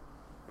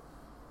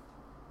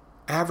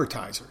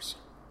advertisers.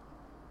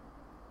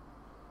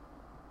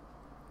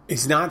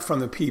 It's not from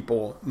the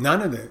people,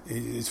 none of it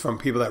is from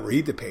people that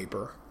read the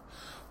paper.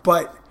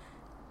 But,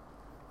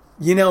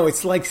 you know,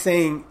 it's like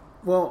saying,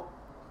 well,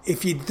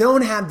 if you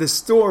don't have the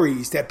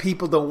stories that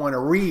people don't want to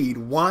read,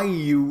 why are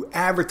you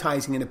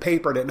advertising in a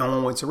paper that no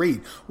one wants to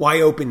read?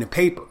 Why open the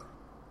paper?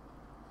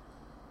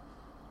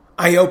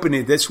 I opened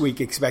it this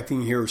week expecting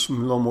to hear a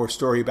little more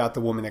story about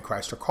the woman that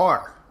crashed her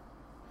car.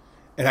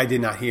 And I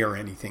did not hear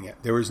anything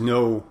yet. There was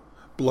no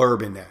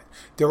blurb in that.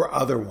 There were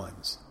other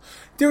ones.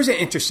 There was an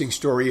interesting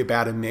story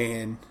about a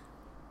man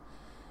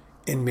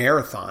in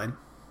Marathon,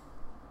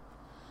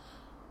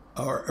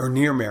 or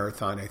near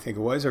Marathon, I think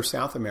it was, or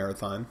south of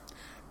Marathon,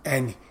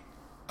 and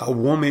a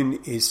woman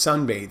is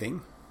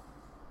sunbathing,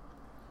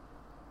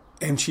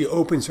 and she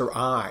opens her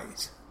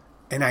eyes,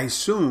 and I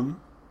assume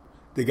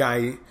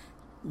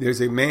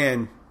there's a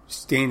man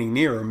standing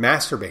near her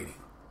masturbating,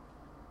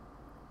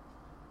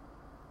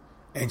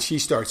 and she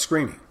starts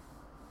screaming,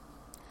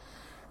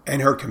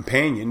 and her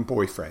companion,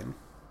 boyfriend,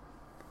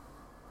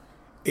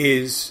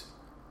 is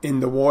in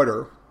the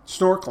water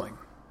snorkeling.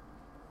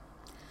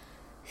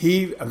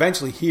 He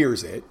eventually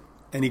hears it,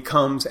 and he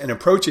comes and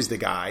approaches the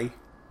guy,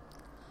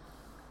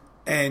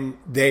 and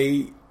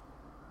they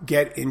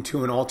get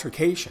into an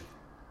altercation.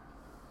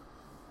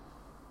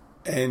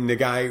 And the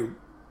guy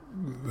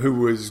who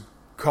was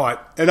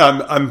caught, and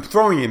I'm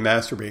throwing in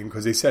masturbating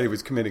because they said he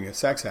was committing a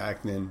sex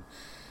act, and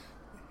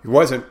he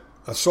wasn't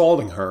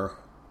assaulting her,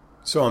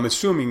 so I'm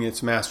assuming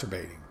it's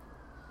masturbating.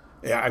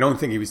 Yeah, I don't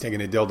think he was taking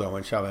a dildo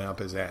and shoving it up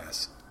his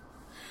ass.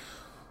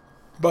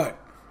 But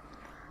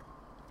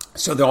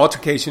so the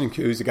altercation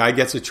ensues. The guy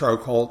gets a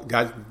chokehold.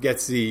 Guy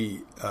gets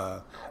the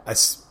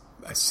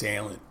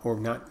assailant, or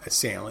not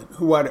assailant,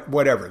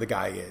 whatever the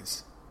guy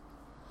is,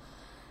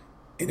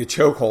 in a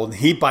chokehold, and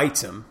he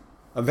bites him.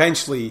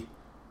 Eventually,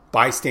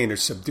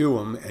 bystanders subdue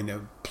him, and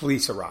the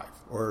police arrive,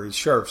 or the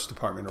sheriff's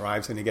department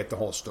arrives, and they get the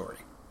whole story.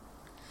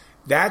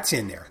 That's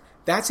in there.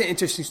 That's an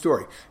interesting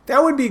story.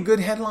 That would be a good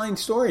headline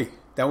story.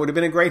 That would have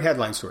been a great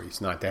headline story.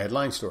 It's not the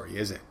headline story,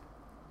 is it?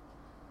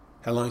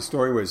 Headline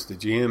story was the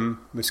GM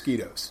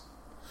mosquitoes.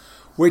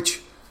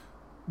 Which,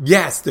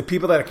 yes, the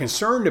people that are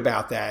concerned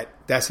about that,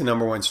 that's the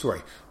number one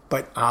story.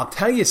 But I'll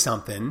tell you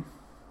something.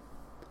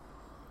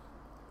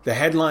 The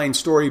headline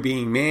story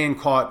being man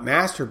caught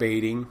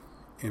masturbating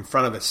in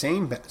front of a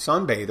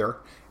sunbather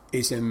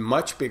is a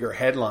much bigger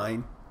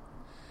headline.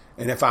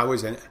 And if I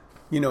was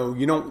you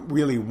don't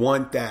really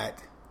want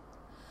that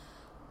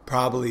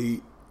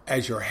probably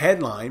as your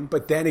headline,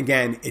 but then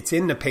again, it's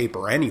in the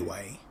paper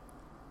anyway.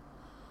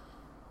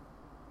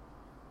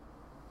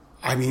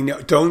 I mean,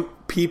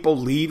 don't people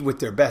lead with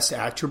their best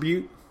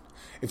attribute?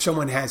 If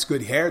someone has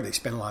good hair, they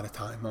spend a lot of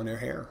time on their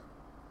hair,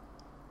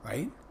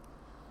 right?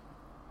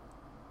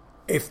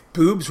 If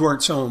boobs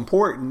weren't so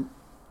important,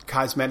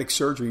 cosmetic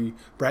surgery,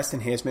 breast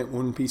enhancement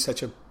wouldn't be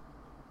such a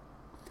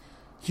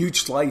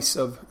huge slice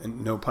of,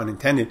 and no pun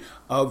intended,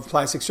 of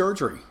plastic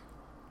surgery.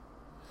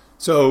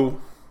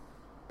 So,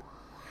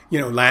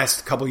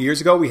 last couple of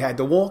years ago, we had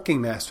the walking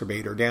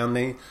masturbator down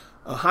the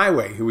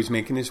highway who was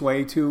making his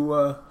way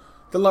to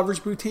the Lover's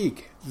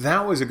Boutique.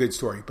 That was a good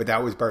story, but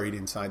that was buried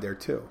inside there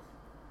too.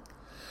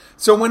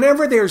 So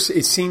whenever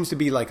it seems to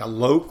be like a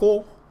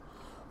local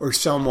or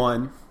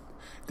someone,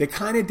 they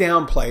kind of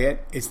downplay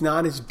it. It's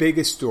not as big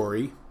a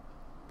story,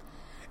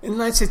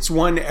 unless it's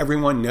one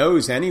everyone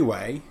knows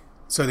anyway,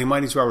 so they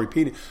might as well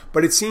repeat it.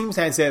 But it seems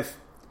as if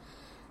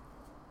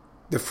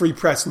the Free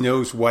Press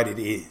knows what it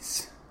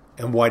is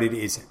and what it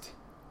isn't.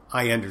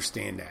 I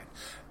understand that.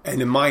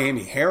 And the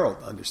Miami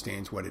Herald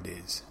understands what it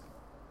is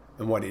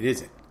and what it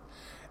isn't.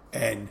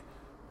 And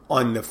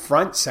on the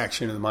front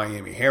section of the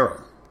Miami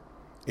Herald,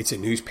 it's a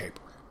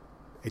newspaper.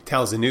 It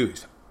tells the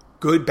news,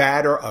 good,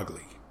 bad, or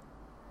ugly,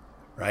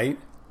 right?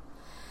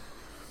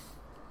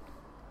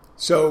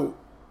 So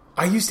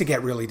I used to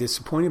get really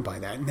disappointed by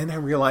that. And then I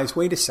realized,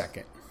 wait a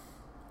second.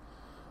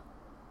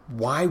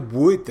 Why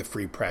would the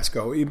free press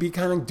go? It'd be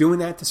kind of doing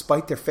that to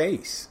spite their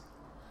face.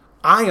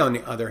 I, on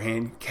the other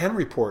hand, can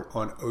report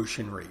on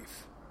Ocean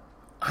Reef.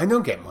 I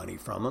don't get money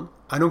from them.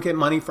 I don't get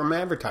money from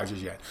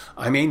advertisers yet.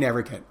 I may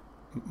never get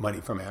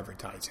money from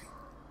advertising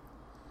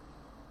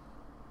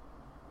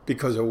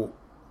because of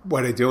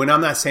what I do. And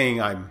I'm not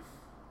saying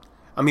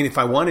I mean, if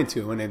I wanted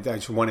to, and I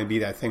just want to be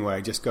that thing where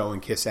I just go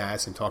and kiss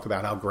ass and talk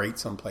about how great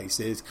some place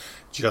is,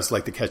 just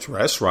like the Catch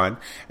Restaurant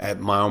at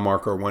mile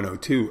marker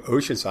 102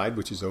 Oceanside,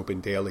 which is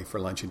open daily for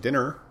lunch and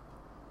dinner.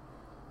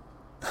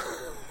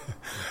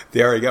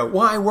 There you go.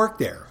 Well, I work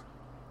there.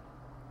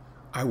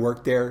 I'm going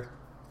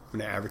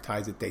to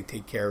advertise that they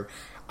take care.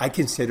 I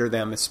consider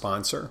them a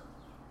sponsor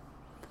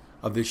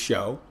of this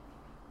show.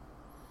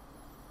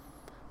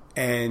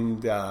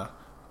 And the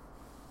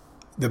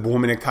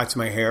woman that cuts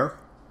my hair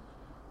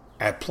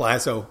at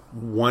Plaza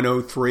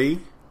 103,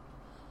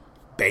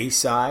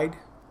 Bayside,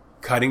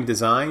 Cutting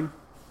Design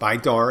by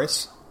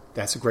Doris.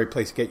 That's a great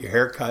place to get your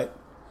hair cut.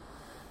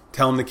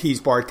 Tell them the Keys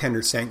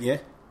bartender sent you.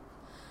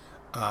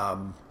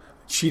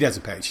 She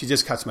doesn't pay. She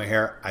just cuts my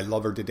hair. I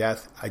love her to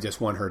death. I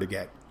just want her to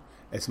get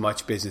as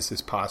much business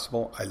as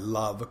possible. I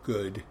love a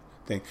good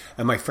thing.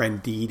 And my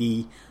friend Dee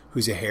Dee,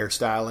 who's a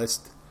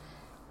hairstylist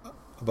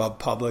above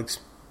Publix.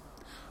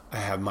 I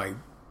have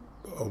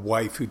a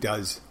wife who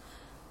does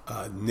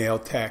nail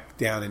tech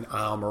down in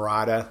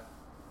Almirada.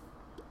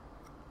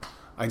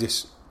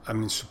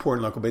 I'm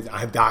supporting local business. I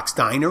have Doc's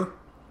Diner,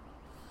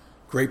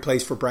 great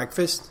place for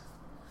breakfast.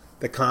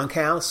 The Conch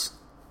House,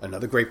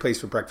 another great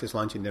place for breakfast,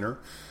 lunch, and dinner.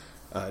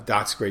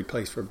 Doc's great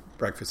place for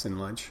breakfast and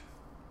lunch.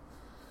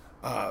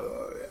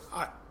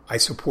 I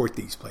support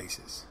these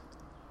places.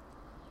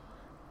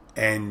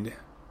 And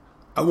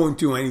I won't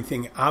do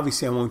anything,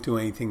 obviously I won't do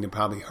anything to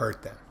probably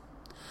hurt them.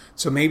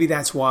 So maybe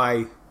that's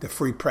why the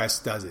free press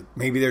does it.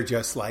 Maybe they're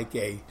just like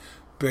a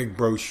big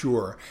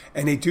brochure.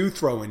 And they do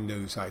throw in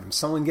news items.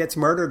 Someone gets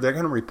murdered, they're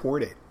going to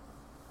report it.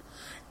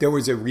 There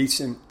was a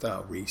recent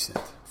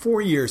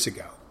 4 years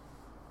ago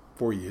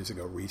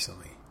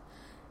recently.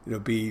 It'll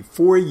be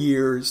 4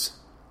 years,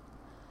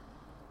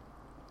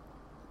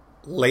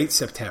 late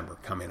September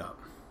coming up.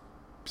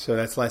 So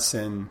that's less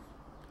than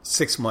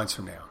 6 months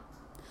from now.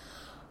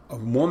 A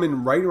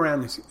woman right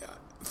around this,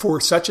 for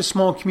such a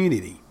small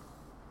community,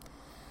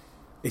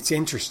 it's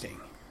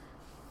interesting.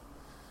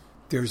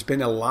 There's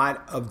been a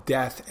lot of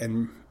death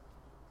and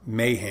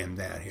mayhem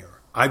down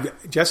here.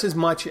 Just as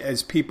much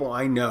as people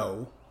I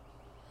know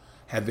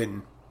have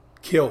been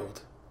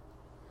killed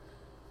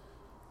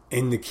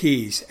in the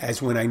Keys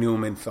as when I knew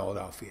them in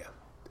Philadelphia.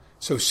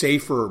 So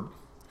safer.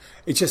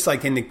 It's just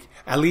like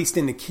at least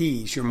in the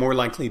Keys, you're more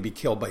likely to be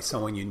killed by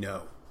someone you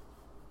know.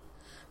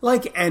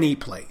 Like any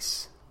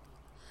place.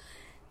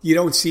 You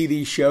don't see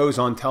these shows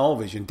on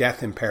television,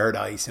 Death in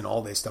Paradise and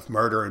all this stuff,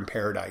 Murder in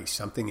Paradise,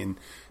 something in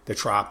the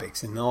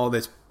tropics and all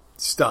this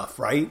stuff,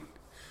 right?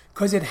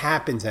 Because it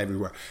happens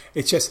everywhere.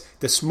 It's just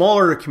the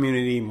smaller the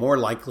community, more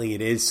likely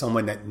it is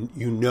someone that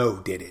you know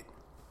did it.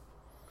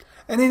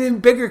 And in a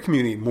bigger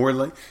community,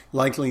 more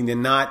likely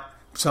than not,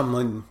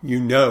 someone you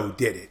know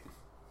did it.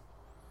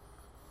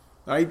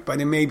 Right? But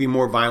there may be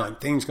more violent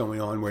things going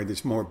on where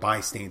there's more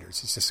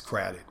bystanders. It's just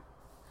crowded.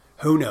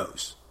 Who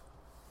knows?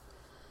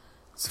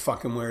 It's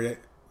fucking where that,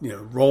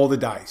 roll the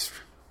dice.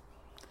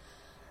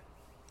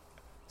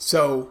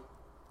 So,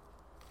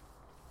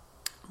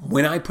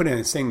 when I put in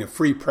a thing, the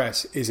free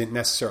press isn't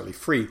necessarily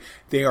free.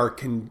 They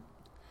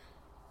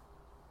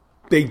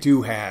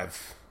do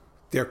have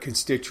their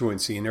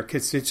constituency, and their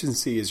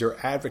constituency is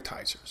their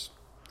advertisers.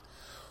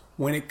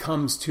 When it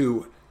comes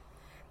to,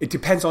 it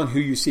depends on who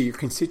you see your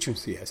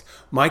constituency as.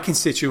 My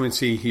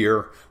constituency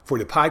here for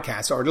the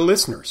podcast are the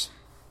listeners.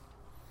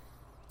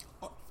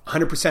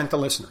 100% the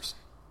listeners.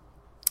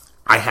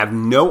 I have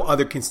no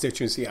other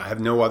constituency. I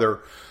have no other.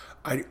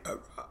 I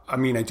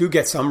do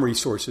get some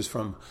resources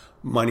from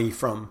money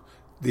from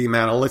the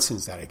amount of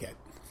listens that I get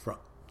from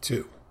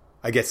too.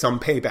 I get some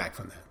payback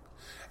from that,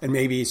 and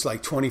maybe it's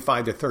like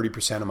 25 to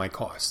 30% of my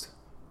cost.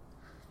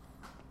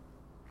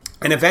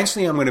 And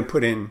eventually, I'm going to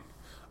put in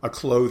a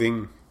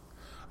clothing.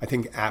 I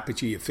think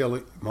Apogee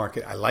affiliate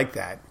market. I like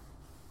that.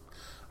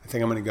 I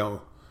think I'm going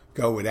to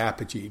go with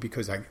Apogee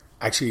because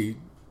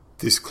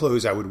this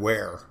clothes I would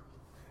wear.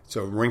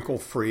 So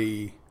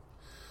wrinkle-free,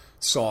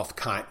 soft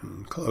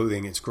cotton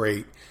clothing is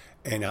great.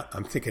 And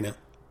I'm thinking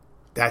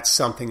that's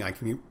something I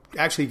can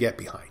actually get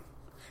behind.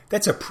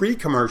 That's a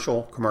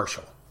pre-commercial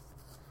commercial.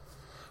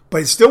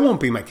 But it still won't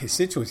be my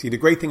constituency. The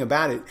great thing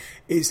about it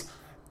is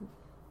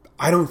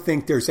I don't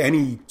think there's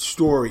any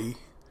story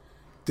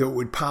that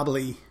would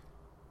probably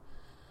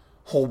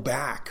hold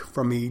back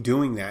from me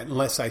doing that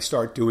unless I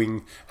start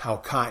doing how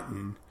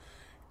cotton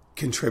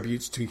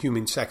contributes to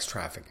human sex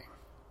trafficking.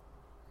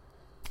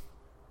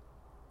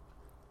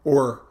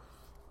 Or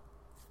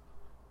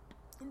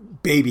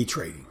baby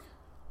trading.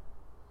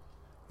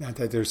 Not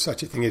that there's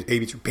such a thing as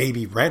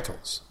baby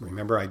rentals.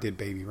 Remember, I did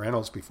baby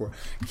rentals before.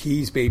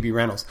 Keys baby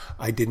rentals.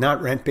 I did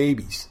not rent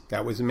babies.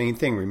 That was the main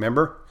thing.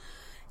 Remember?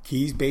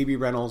 Keys Baby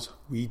Rentals,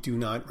 we do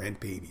not rent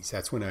babies.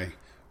 That's when I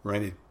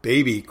rented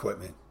baby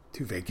equipment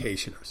to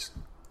vacationers.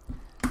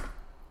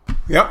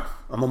 Yep,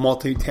 I'm a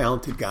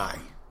multi-talented guy.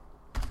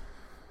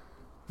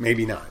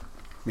 Maybe not.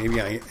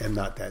 Maybe I am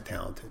not that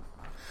talented.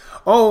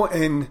 Oh,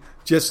 and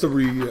just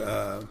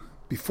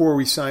before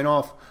we sign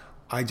off,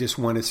 I just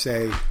want to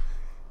say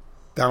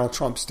Donald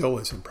Trump still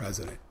isn't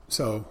president.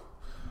 So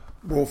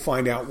we'll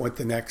find out what's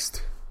the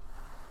next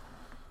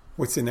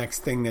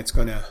thing that's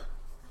going to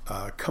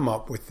come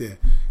up with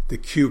the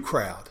Q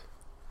crowd,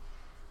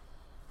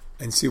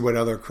 and see what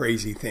other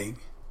crazy thing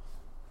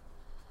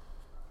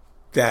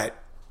that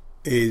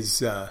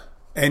is,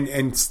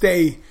 and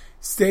stay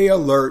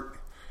alert,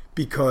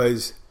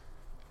 because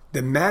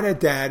the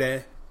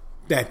metadata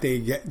that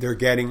they're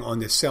getting on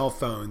the cell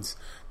phones,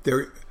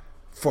 they're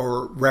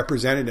for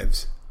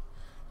representatives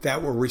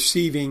that were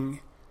receiving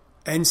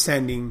and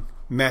sending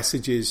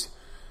messages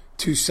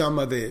to some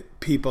of the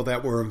people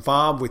that were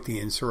involved with the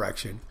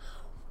insurrection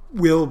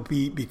will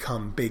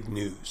become big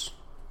news.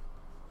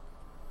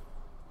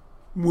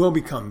 Will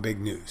become big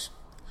news.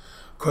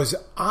 Because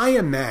I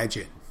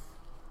imagine,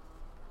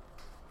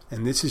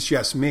 and this is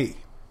just me,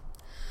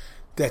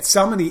 that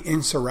some of the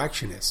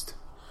insurrectionists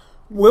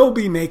will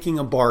be making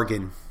a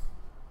bargain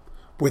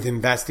with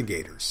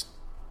investigators.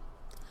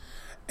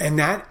 And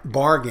that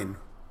bargain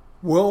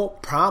will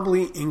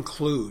probably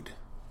include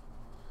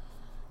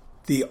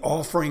the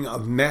offering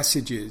of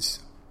messages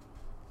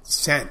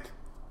sent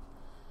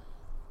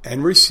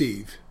and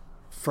received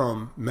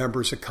from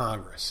members of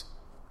Congress.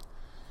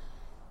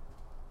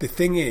 The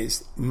thing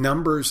is,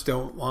 numbers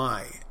don't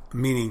lie.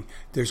 Meaning,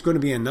 there's going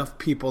to be enough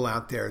people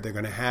out there, they're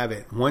going to have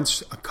it.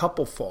 Once a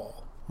couple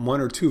fall,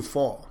 one or two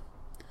fall,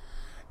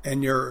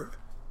 and you're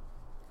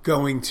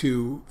going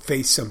to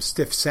face some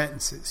stiff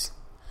sentences,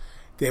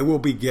 they will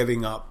be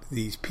giving up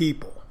these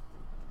people.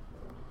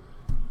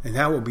 And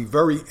that will be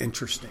very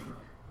interesting.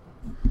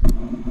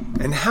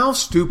 And how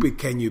stupid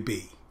can you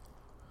be?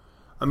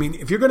 I mean,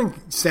 if you're going to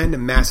send a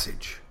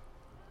message,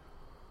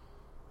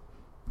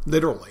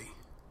 literally,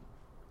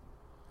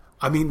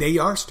 I mean, they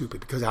are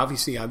stupid, because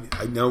obviously I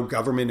know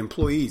government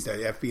employees, the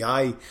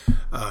FBI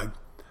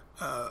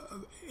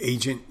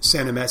agent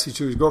sent a message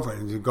to his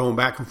girlfriend, and going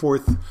back and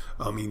forth.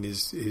 I mean,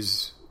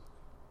 his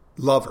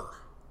lover,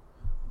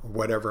 or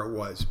whatever it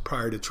was,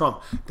 prior to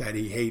Trump, that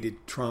he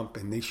hated Trump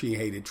and she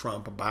hated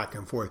Trump, back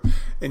and forth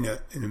in a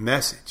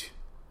message.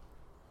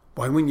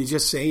 Why wouldn't you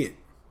just say it?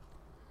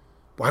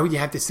 Why would you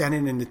have to send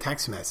it in the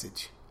text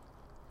message?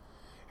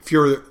 If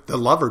you're the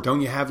lover,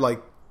 don't you have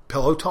like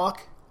pillow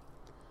talk?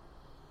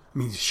 I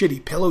mean,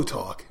 shitty pillow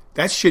talk.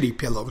 That's shitty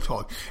pillow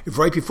talk. If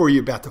right before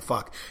you're about to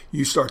fuck,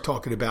 you start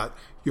talking about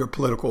your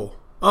political,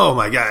 oh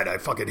my God, I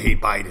fucking hate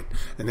Biden.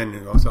 And then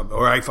it goes up,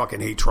 or I fucking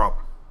hate Trump.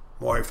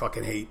 Or I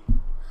fucking hate,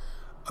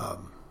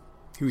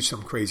 he was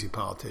some crazy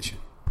politician.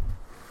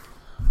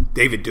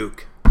 David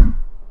Duke.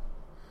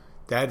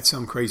 That's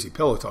some crazy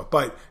pillow talk.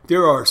 But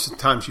there are some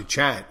times you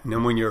chat, and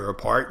then when you're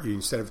apart, you,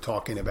 instead of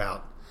talking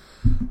about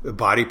the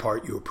body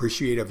part you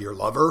appreciate of your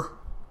lover,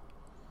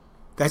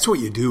 that's what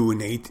you do in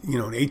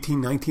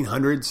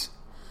 1900s.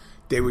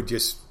 They would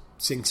just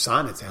sing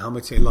sonnets of how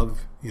much they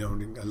love, I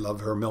love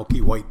her milky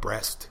white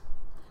breast,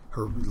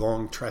 her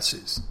long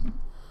tresses.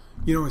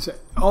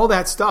 All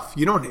that stuff.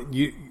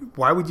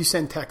 Why would you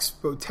send text?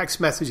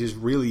 Text messages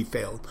really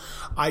failed.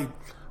 I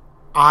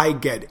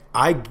get it.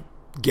 I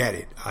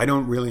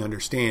don't really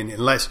understand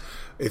unless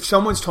if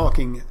someone's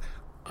talking.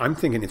 I'm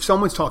thinking if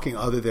someone's talking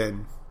other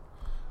than,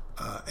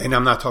 and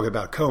I'm not talking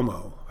about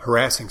Como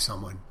harassing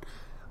someone.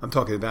 I'm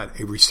talking about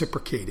a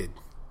reciprocated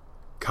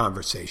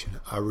conversation.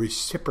 A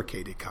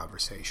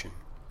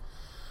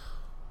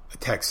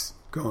text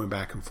going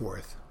back and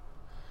forth.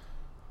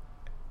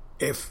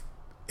 If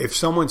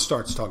someone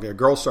starts talking, a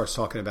girl starts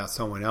talking about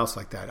someone else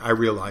like that, I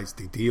realize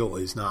the deal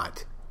is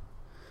not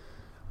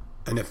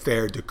an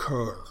affaire de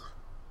coeur,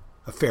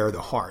 affaire of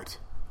the heart.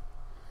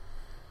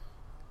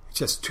 It's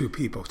just two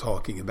people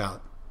talking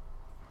about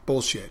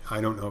bullshit.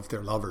 I don't know if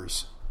they're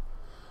lovers.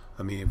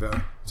 I mean,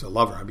 if it's a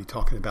lover, I'd be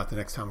talking about the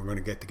next time we're going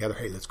to get together.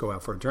 Hey, let's go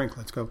out for a drink.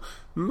 Let's go,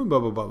 blah,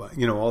 blah, blah,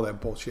 blah. All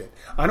that bullshit.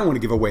 I don't want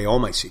to give away all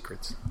my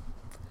secrets.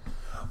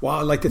 Well,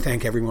 I'd like to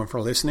thank everyone for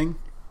listening.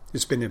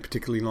 It's been a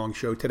particularly long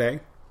show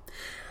today.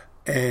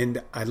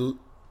 And I'd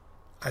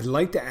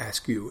like to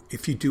ask you,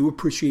 if you do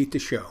appreciate the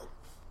show,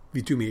 if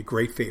you do me a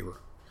great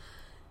favor,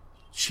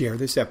 share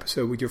this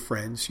episode with your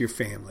friends, your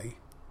family.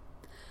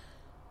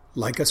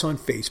 Like us on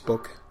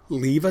Facebook.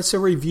 Leave us a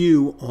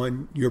review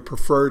on your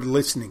preferred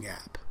listening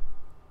app.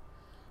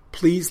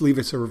 Please leave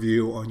us a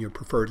review on your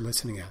preferred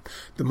listening app.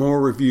 The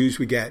more reviews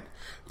we get,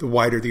 the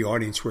wider the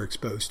audience we're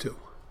exposed to.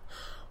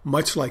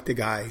 Much like the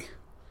guy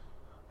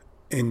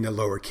in the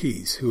Lower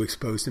Keys who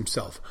exposed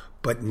himself,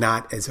 but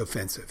not as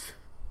offensive.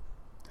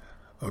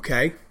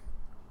 Okay?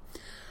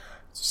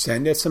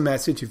 Send us a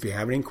message if you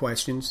have any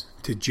questions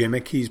to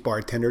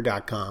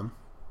jim@keysbartender.com.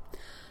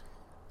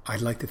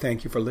 I'd like to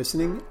thank you for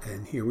listening,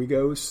 and here we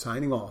go,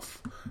 signing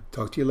off.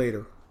 Talk to you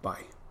later.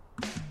 Bye.